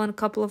Kamal and a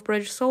couple of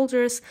British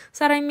soldiers.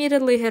 Sara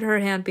immediately hid her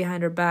hand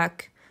behind her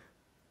back.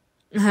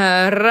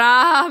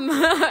 Ram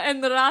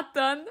and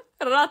Ratan.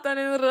 Ratan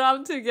and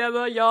Ram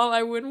together, y'all.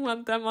 I wouldn't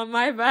want them on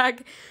my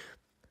back.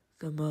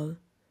 Kamal,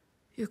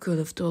 you could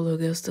have told our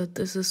guest that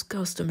this is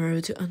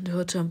customary to enter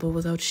a temple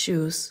without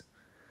shoes.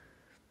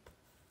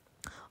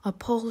 I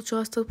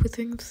apologize that we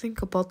didn't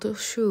think about the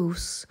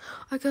shoes.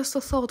 I guess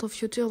the thought of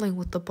you dealing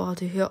with the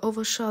body here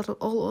overshadowed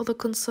all other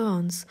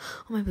concerns.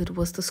 Or maybe it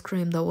was the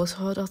scream that was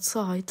heard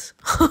outside.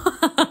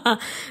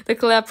 De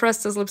Clare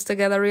pressed his lips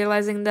together,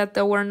 realizing that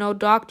there were no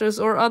doctors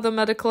or other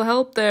medical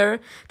help there.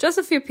 Just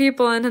a few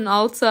people in an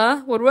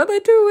altar. What were they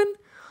doing?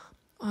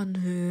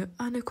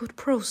 Any good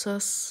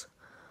process.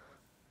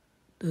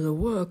 Did it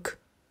work?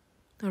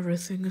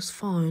 Everything is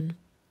fine.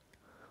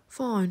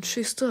 Fine,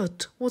 she's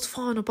dead. What's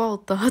fine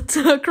about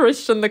that?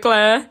 Christian de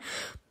Clare.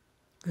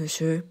 Is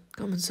she?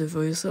 Come and see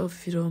for yourself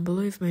if you don't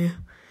believe me.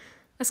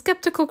 A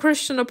skeptical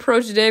Christian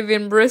approached Davy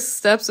in brisk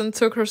steps and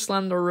took her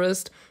slender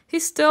wrist. He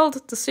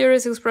stilled. The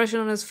serious expression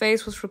on his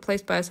face was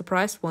replaced by a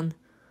surprised one.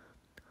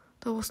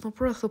 There was no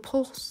breath or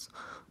pulse.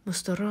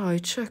 Mr. Rai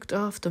checked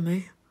after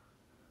me.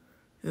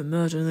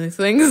 Imagining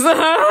things.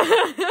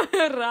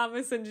 Ram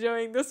is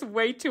enjoying this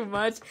way too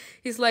much.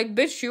 He's like,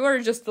 bitch, you are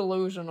just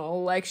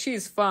delusional. Like,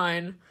 she's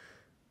fine.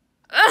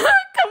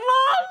 Come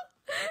on!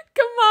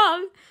 Come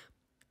on!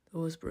 I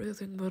was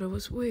breathing, but I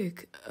was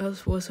weak,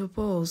 as was her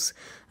pulse,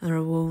 and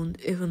her wound,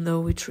 even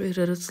though we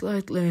treated it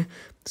slightly,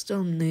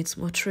 still needs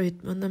more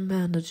treatment and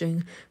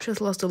bandaging. She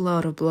has lost a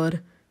lot of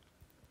blood.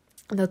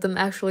 That them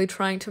actually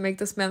trying to make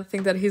this man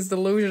think that he's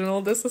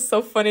delusional. This is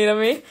so funny to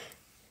me.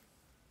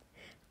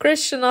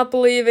 Christian, not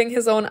believing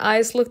his own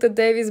eyes, looked at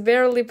Davy's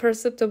barely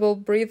perceptible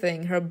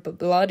breathing. Her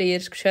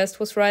bloodied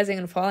chest was rising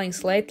and falling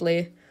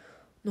slightly.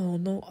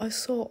 No,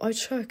 I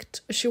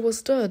checked. She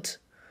was dead.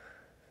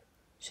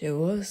 She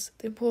was.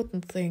 The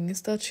important thing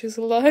is that she's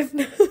alive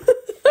now.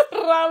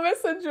 Ram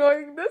is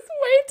enjoying this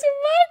way too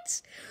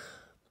much.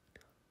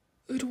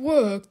 It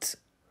worked.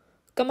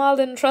 Kamal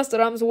didn't trust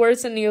Ram's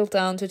words and kneeled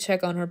down to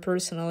check on her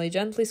personally,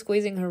 gently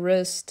squeezing her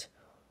wrist.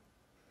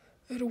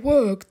 It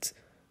worked.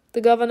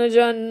 The Governor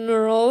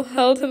General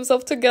held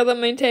himself together,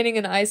 maintaining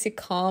an icy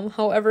calm.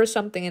 However,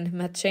 something in him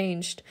had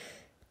changed.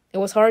 It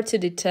was hard to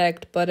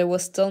detect, but it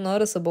was still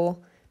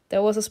noticeable.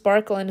 There was a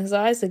sparkle in his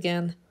eyes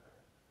again.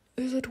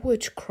 Is it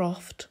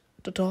witchcraft?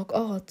 The dark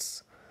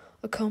arts?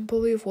 I can't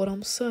believe what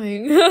I'm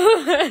saying.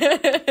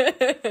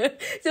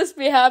 Just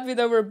be happy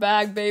that we're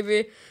back,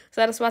 baby.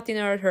 Saraswati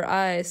narrowed her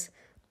eyes.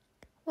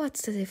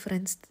 What's the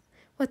difference?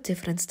 What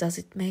difference does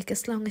it make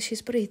as long as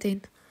she's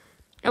breathing?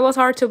 It was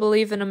hard to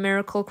believe in a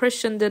miracle.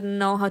 Christian didn't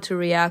know how to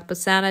react, but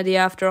sanity,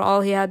 after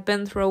all he had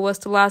been through, was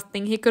the last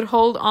thing he could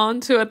hold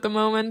on to at the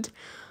moment.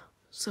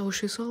 So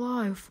she's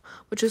alive,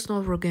 but she's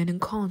not regaining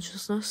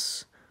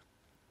consciousness.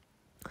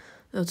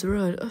 That's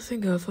right, I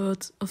think I've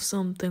heard of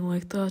something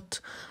like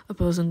that. A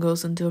person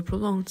goes into a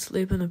prolonged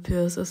sleep and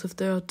appears as if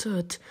they are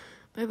dead.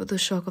 Maybe the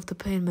shock of the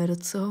pain made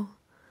it so.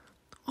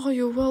 Are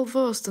you well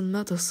versed in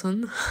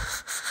medicine?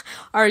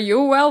 Are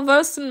you well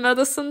versed in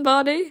medicine,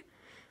 buddy?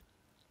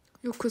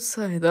 You could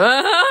say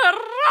that.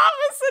 Ram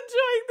is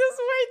enjoying this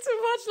way too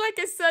much. Like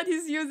I said,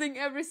 he's using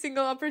every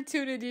single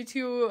opportunity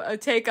to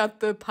take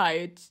out the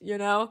pike, you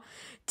know?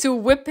 To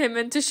whip him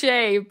into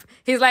shape.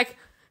 He's like,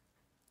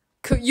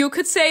 you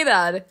could say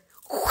that.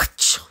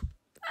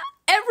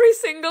 Every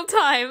single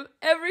time,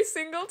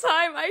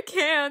 I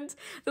can't.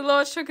 The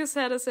Lord shook his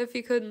head as if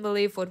he couldn't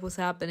believe what was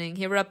happening.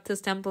 He rubbed his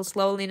temples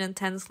slowly and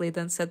intensely,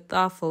 then said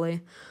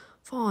thoughtfully,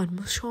 Fine,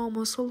 Miss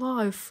Sharma's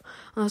alive,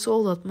 and that's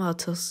all that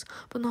matters.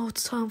 But now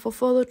it's time for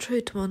further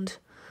treatment.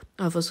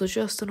 I have a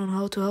suggestion on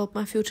how to help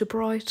my future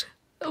bride.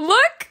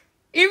 Look!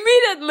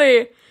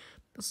 Immediately!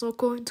 It's not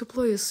going to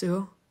please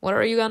you. What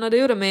are you gonna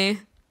do to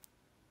me?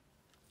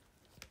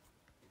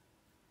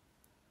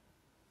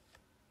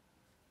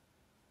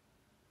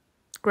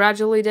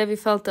 Gradually, Devi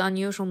felt the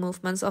unusual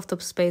movements of the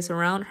space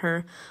around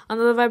her.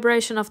 Under the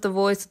vibration of the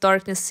voice, the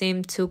darkness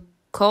seemed to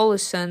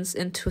coalesce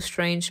into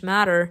strange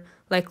matter.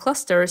 Like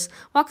clusters,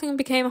 walking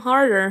became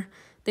harder.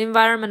 The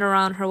environment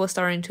around her was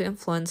starting to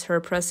influence her,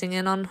 pressing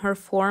in on her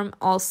from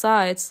all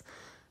sides.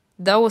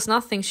 There was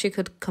nothing she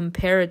could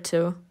compare it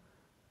to.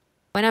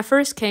 When I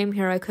first came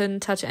here, I couldn't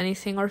touch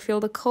anything or feel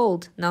the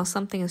cold. Now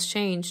something has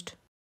changed.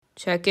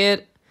 Check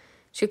it.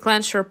 She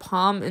clenched her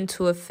palm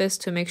into a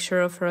fist to make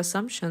sure of her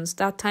assumptions.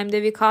 That time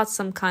Devi caught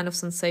some kind of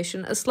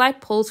sensation, a slight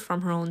pulse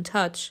from her own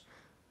touch.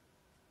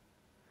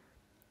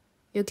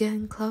 You're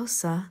getting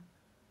closer.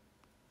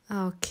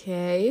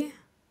 Okay.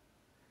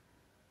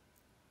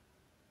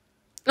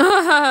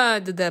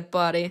 The dead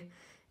body.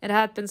 It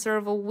had been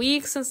several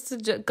weeks since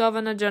the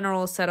Governor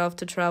General set off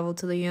to travel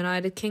to the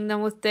United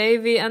Kingdom with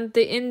Devi and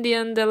the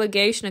Indian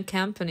delegation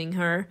accompanying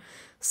her.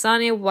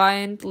 Sunny,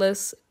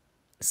 windless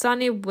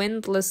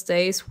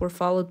days were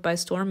followed by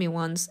stormy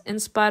ones. In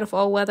spite of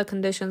all weather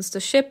conditions, the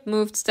ship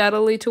moved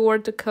steadily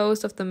toward the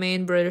coast of the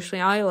main British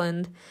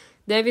island.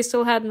 Devi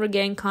still hadn't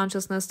regained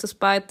consciousness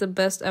despite the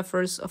best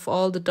efforts of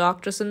all the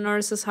doctors and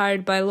nurses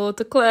hired by Lord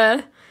de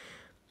Clare.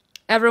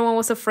 Everyone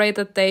was afraid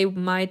that they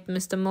might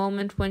miss the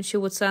moment when she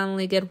would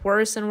suddenly get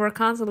worse and were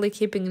constantly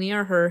keeping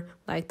near her,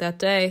 like that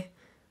day.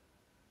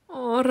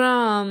 Oh,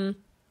 Ram.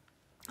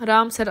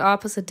 Ram sat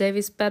opposite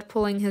Devi's bed,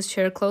 pulling his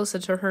chair closer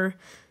to her.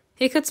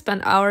 He could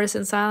spend hours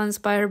in silence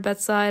by her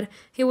bedside.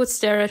 He would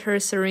stare at her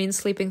serene,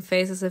 sleeping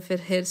face as if it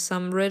hid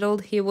some riddle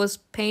he was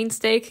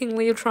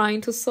painstakingly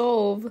trying to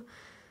solve.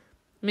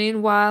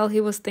 Meanwhile,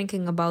 he was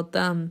thinking about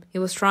them. He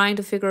was trying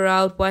to figure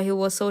out why he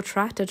was so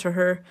attracted to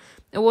her.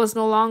 It was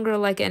no longer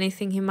like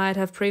anything he might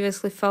have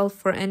previously felt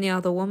for any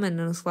other woman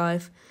in his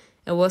life.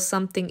 It was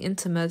something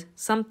intimate,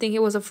 something he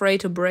was afraid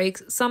to break,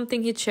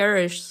 something he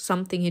cherished,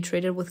 something he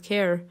treated with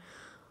care.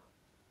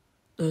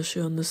 Does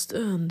she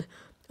understand?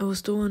 I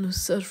was the one who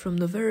said from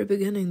the very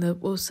beginning that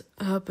what was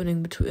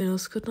happening between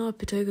us could not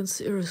be taken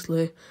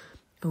seriously,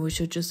 and we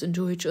should just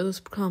enjoy each other's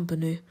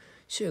company.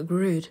 She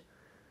agreed.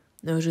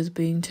 Now she's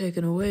being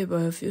taken away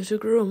by a future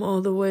groom all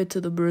the way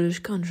to the British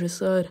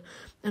countryside,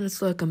 and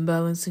it's like I'm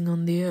balancing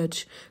on the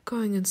edge,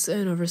 going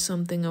insane over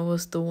something I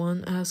was the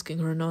one asking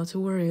her not to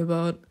worry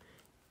about.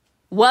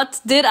 What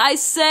did I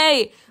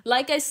say?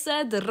 Like I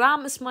said,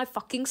 Ram is my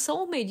fucking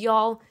soulmate,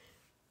 y'all.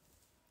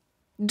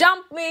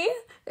 Dump me.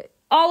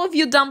 All of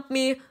you dump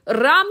me.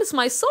 Ram is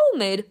my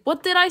soulmate.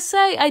 What did I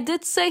say? I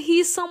did say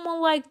he's someone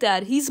like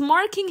that. He's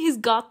marking his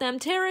goddamn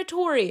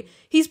territory.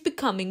 He's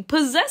becoming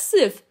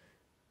possessive.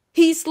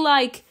 He's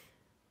like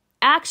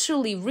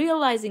actually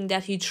realizing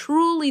that he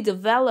truly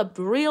developed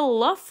real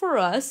love for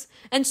us,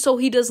 and so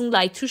he doesn't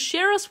like to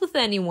share us with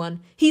anyone.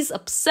 He's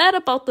upset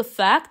about the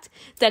fact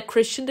that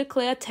Christian de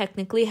Clare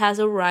technically has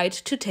a right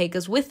to take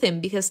us with him,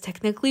 because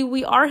technically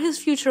we are his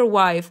future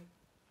wife.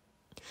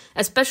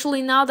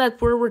 Especially now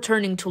that we're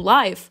returning to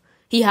life.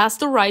 He has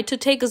the right to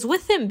take us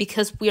with him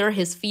because we are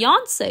his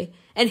fiancé.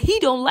 And he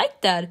don't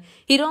like that.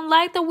 He don't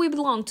like that we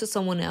belong to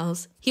someone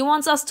else. He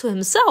wants us to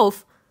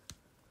himself.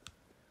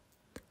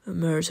 A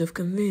marriage of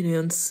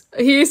convenience.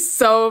 He's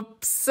so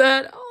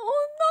upset.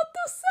 Oh, not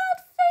the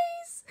sad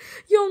face.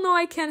 You'll know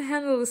I can't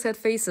handle the sad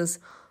faces.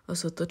 I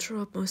set the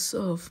trap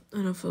myself,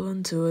 and I fell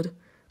into it.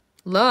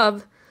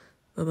 Love?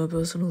 But my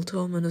personal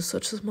torment is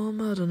such a small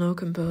matter now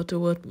compared to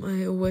what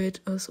may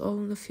await us all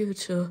in the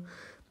future,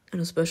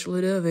 and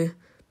especially Devi.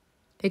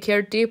 He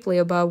cared deeply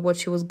about what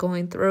she was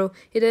going through.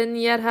 He didn't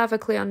yet have a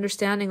clear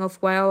understanding of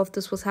why all of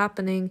this was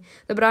happening.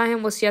 The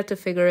Brahim was yet to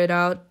figure it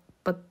out,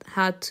 but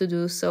had to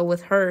do so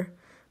with her.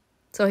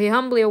 So he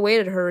humbly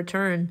awaited her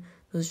return.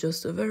 It was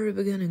just the very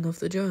beginning of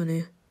the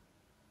journey.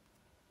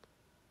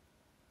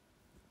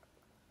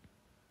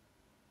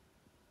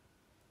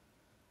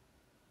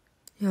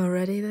 You're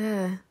already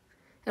there.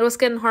 It was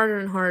getting harder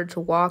and harder to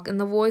walk, and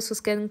the voice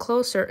was getting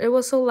closer. It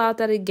was so loud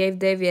that it gave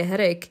Davy a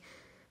headache.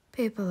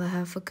 People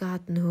have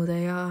forgotten who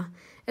they are.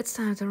 It's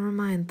time to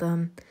remind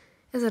them.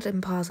 Is it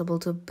impossible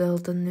to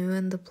build the new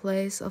in the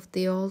place of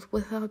the old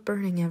without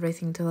burning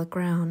everything to the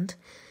ground?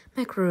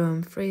 Make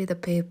room, free the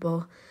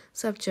people,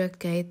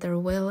 subjugate their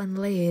will and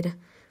lead.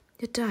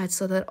 You died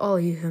so that all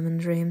your human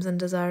dreams and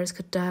desires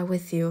could die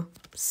with you.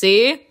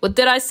 See? What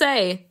did I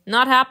say?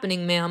 Not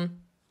happening,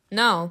 ma'am.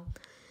 No.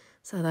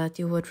 So that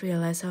you would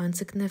realize how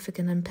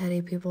insignificant and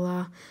petty people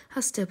are,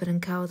 how stupid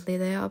and cowardly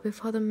they are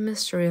before the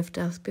mystery of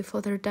death,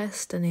 before their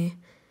destiny.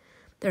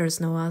 There is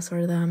no us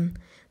or them.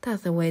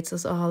 Death awaits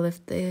us all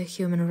if the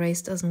human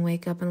race doesn't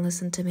wake up and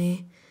listen to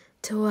me.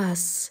 To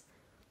us.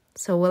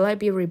 So will I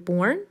be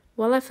reborn?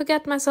 Will I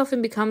forget myself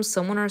and become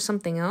someone or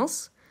something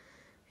else?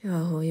 You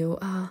are who you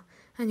are,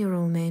 and you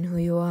will remain who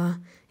you are.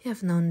 You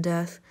have known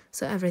death,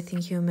 so everything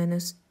human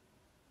is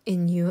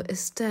in you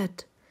is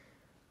dead.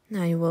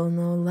 Now you will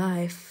know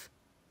life.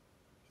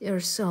 Your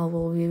soul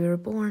will be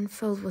reborn,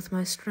 filled with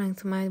my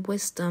strength, my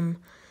wisdom,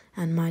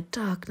 and my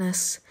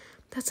darkness.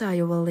 That's how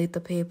you will lead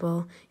the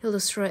people. You'll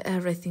destroy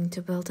everything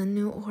to build a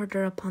new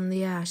order upon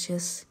the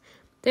ashes.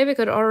 David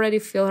could already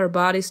feel her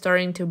body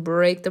starting to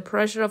break, the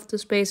pressure of the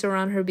space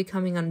around her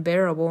becoming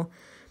unbearable.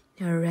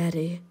 You're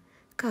ready.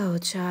 Go,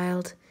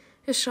 child.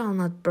 You shall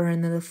not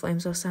burn in the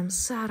flames of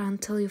Samsara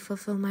until you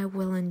fulfill my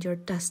will and your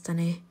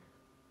destiny.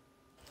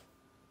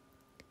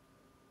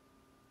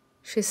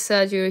 She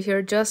said you're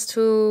here just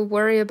to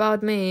worry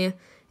about me.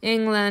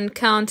 England,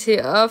 county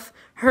of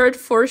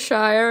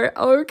Hertfordshire,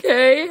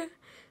 okay.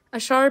 A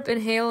sharp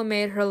inhale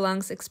made her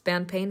lungs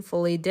expand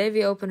painfully.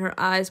 Davy opened her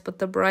eyes, but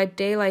the bright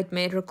daylight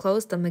made her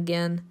close them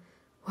again.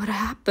 What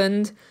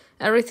happened?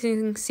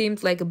 Everything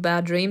seemed like a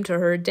bad dream to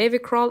her. Davy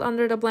crawled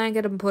under the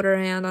blanket and put her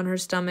hand on her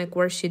stomach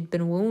where she'd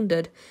been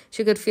wounded.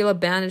 She could feel a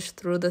bandage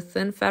through the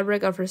thin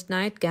fabric of her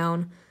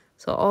nightgown.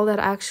 So all that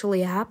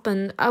actually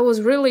happened. I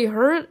was really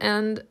hurt,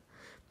 and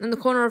in the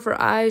corner of her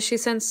eyes, she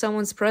sensed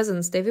someone's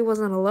presence. Davy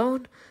wasn't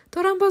alone.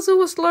 Dorambazu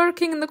was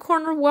lurking in the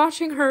corner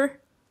watching her.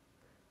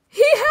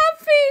 He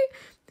happy!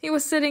 He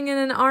was sitting in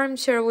an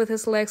armchair with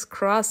his legs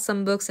crossed,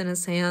 some books in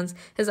his hands.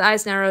 His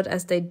eyes narrowed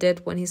as they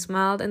did when he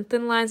smiled, and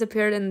thin lines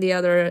appeared in the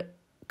other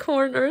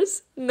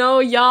corners. No,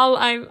 y'all,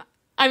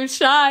 I'm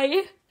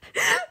shy.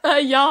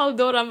 Y'all,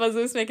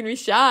 Dorambazu's making me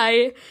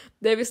shy.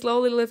 Davy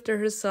slowly lifted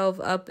herself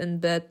up in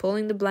bed,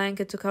 pulling the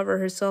blanket to cover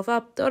herself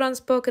up. Doran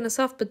spoke in a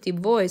soft but deep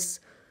voice.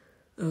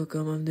 Oh,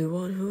 come, I'm the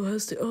one who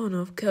has the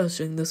honor of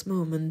catching this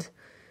moment.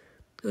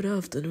 Good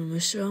afternoon,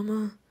 Miss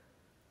Sharma.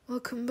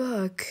 Welcome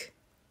back.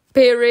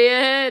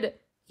 Period.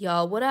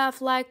 Y'all would have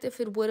liked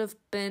if it would have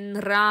been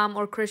Ram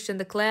or Christian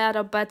de Clare at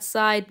our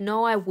bedside.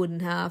 No, I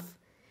wouldn't have.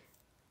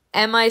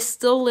 Am I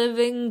still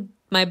living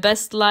my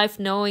best life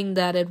knowing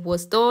that it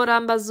was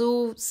Doran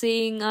Bazu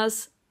seeing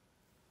us?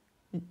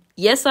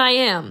 Yes, I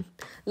am.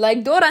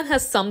 Like, Doran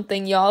has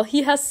something, y'all.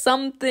 He has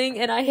something,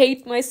 and I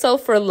hate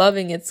myself for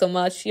loving it so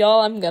much.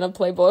 Y'all, I'm gonna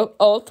play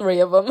all three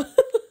of them.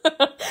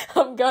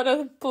 I'm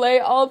gonna play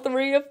all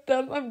 3 of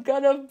them. I'm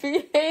gonna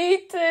be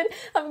hated.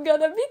 I'm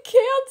gonna be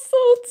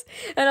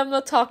canceled. And I'm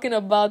not talking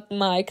about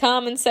my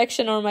comment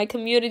section or my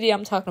community.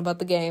 I'm talking about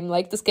the game.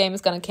 Like, this game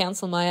is gonna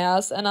cancel my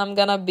ass, and I'm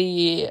gonna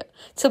be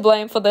to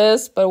blame for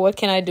this, but what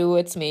can I do?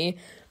 It's me.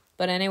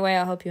 But anyway,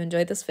 I hope you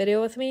enjoyed this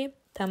video with me.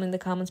 Tell me in the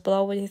comments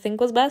below what you think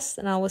was best,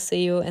 and I will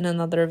see you in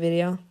another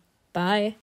video. Bye.